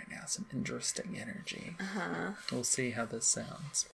energy right now, some interesting energy. We'll see how this sounds.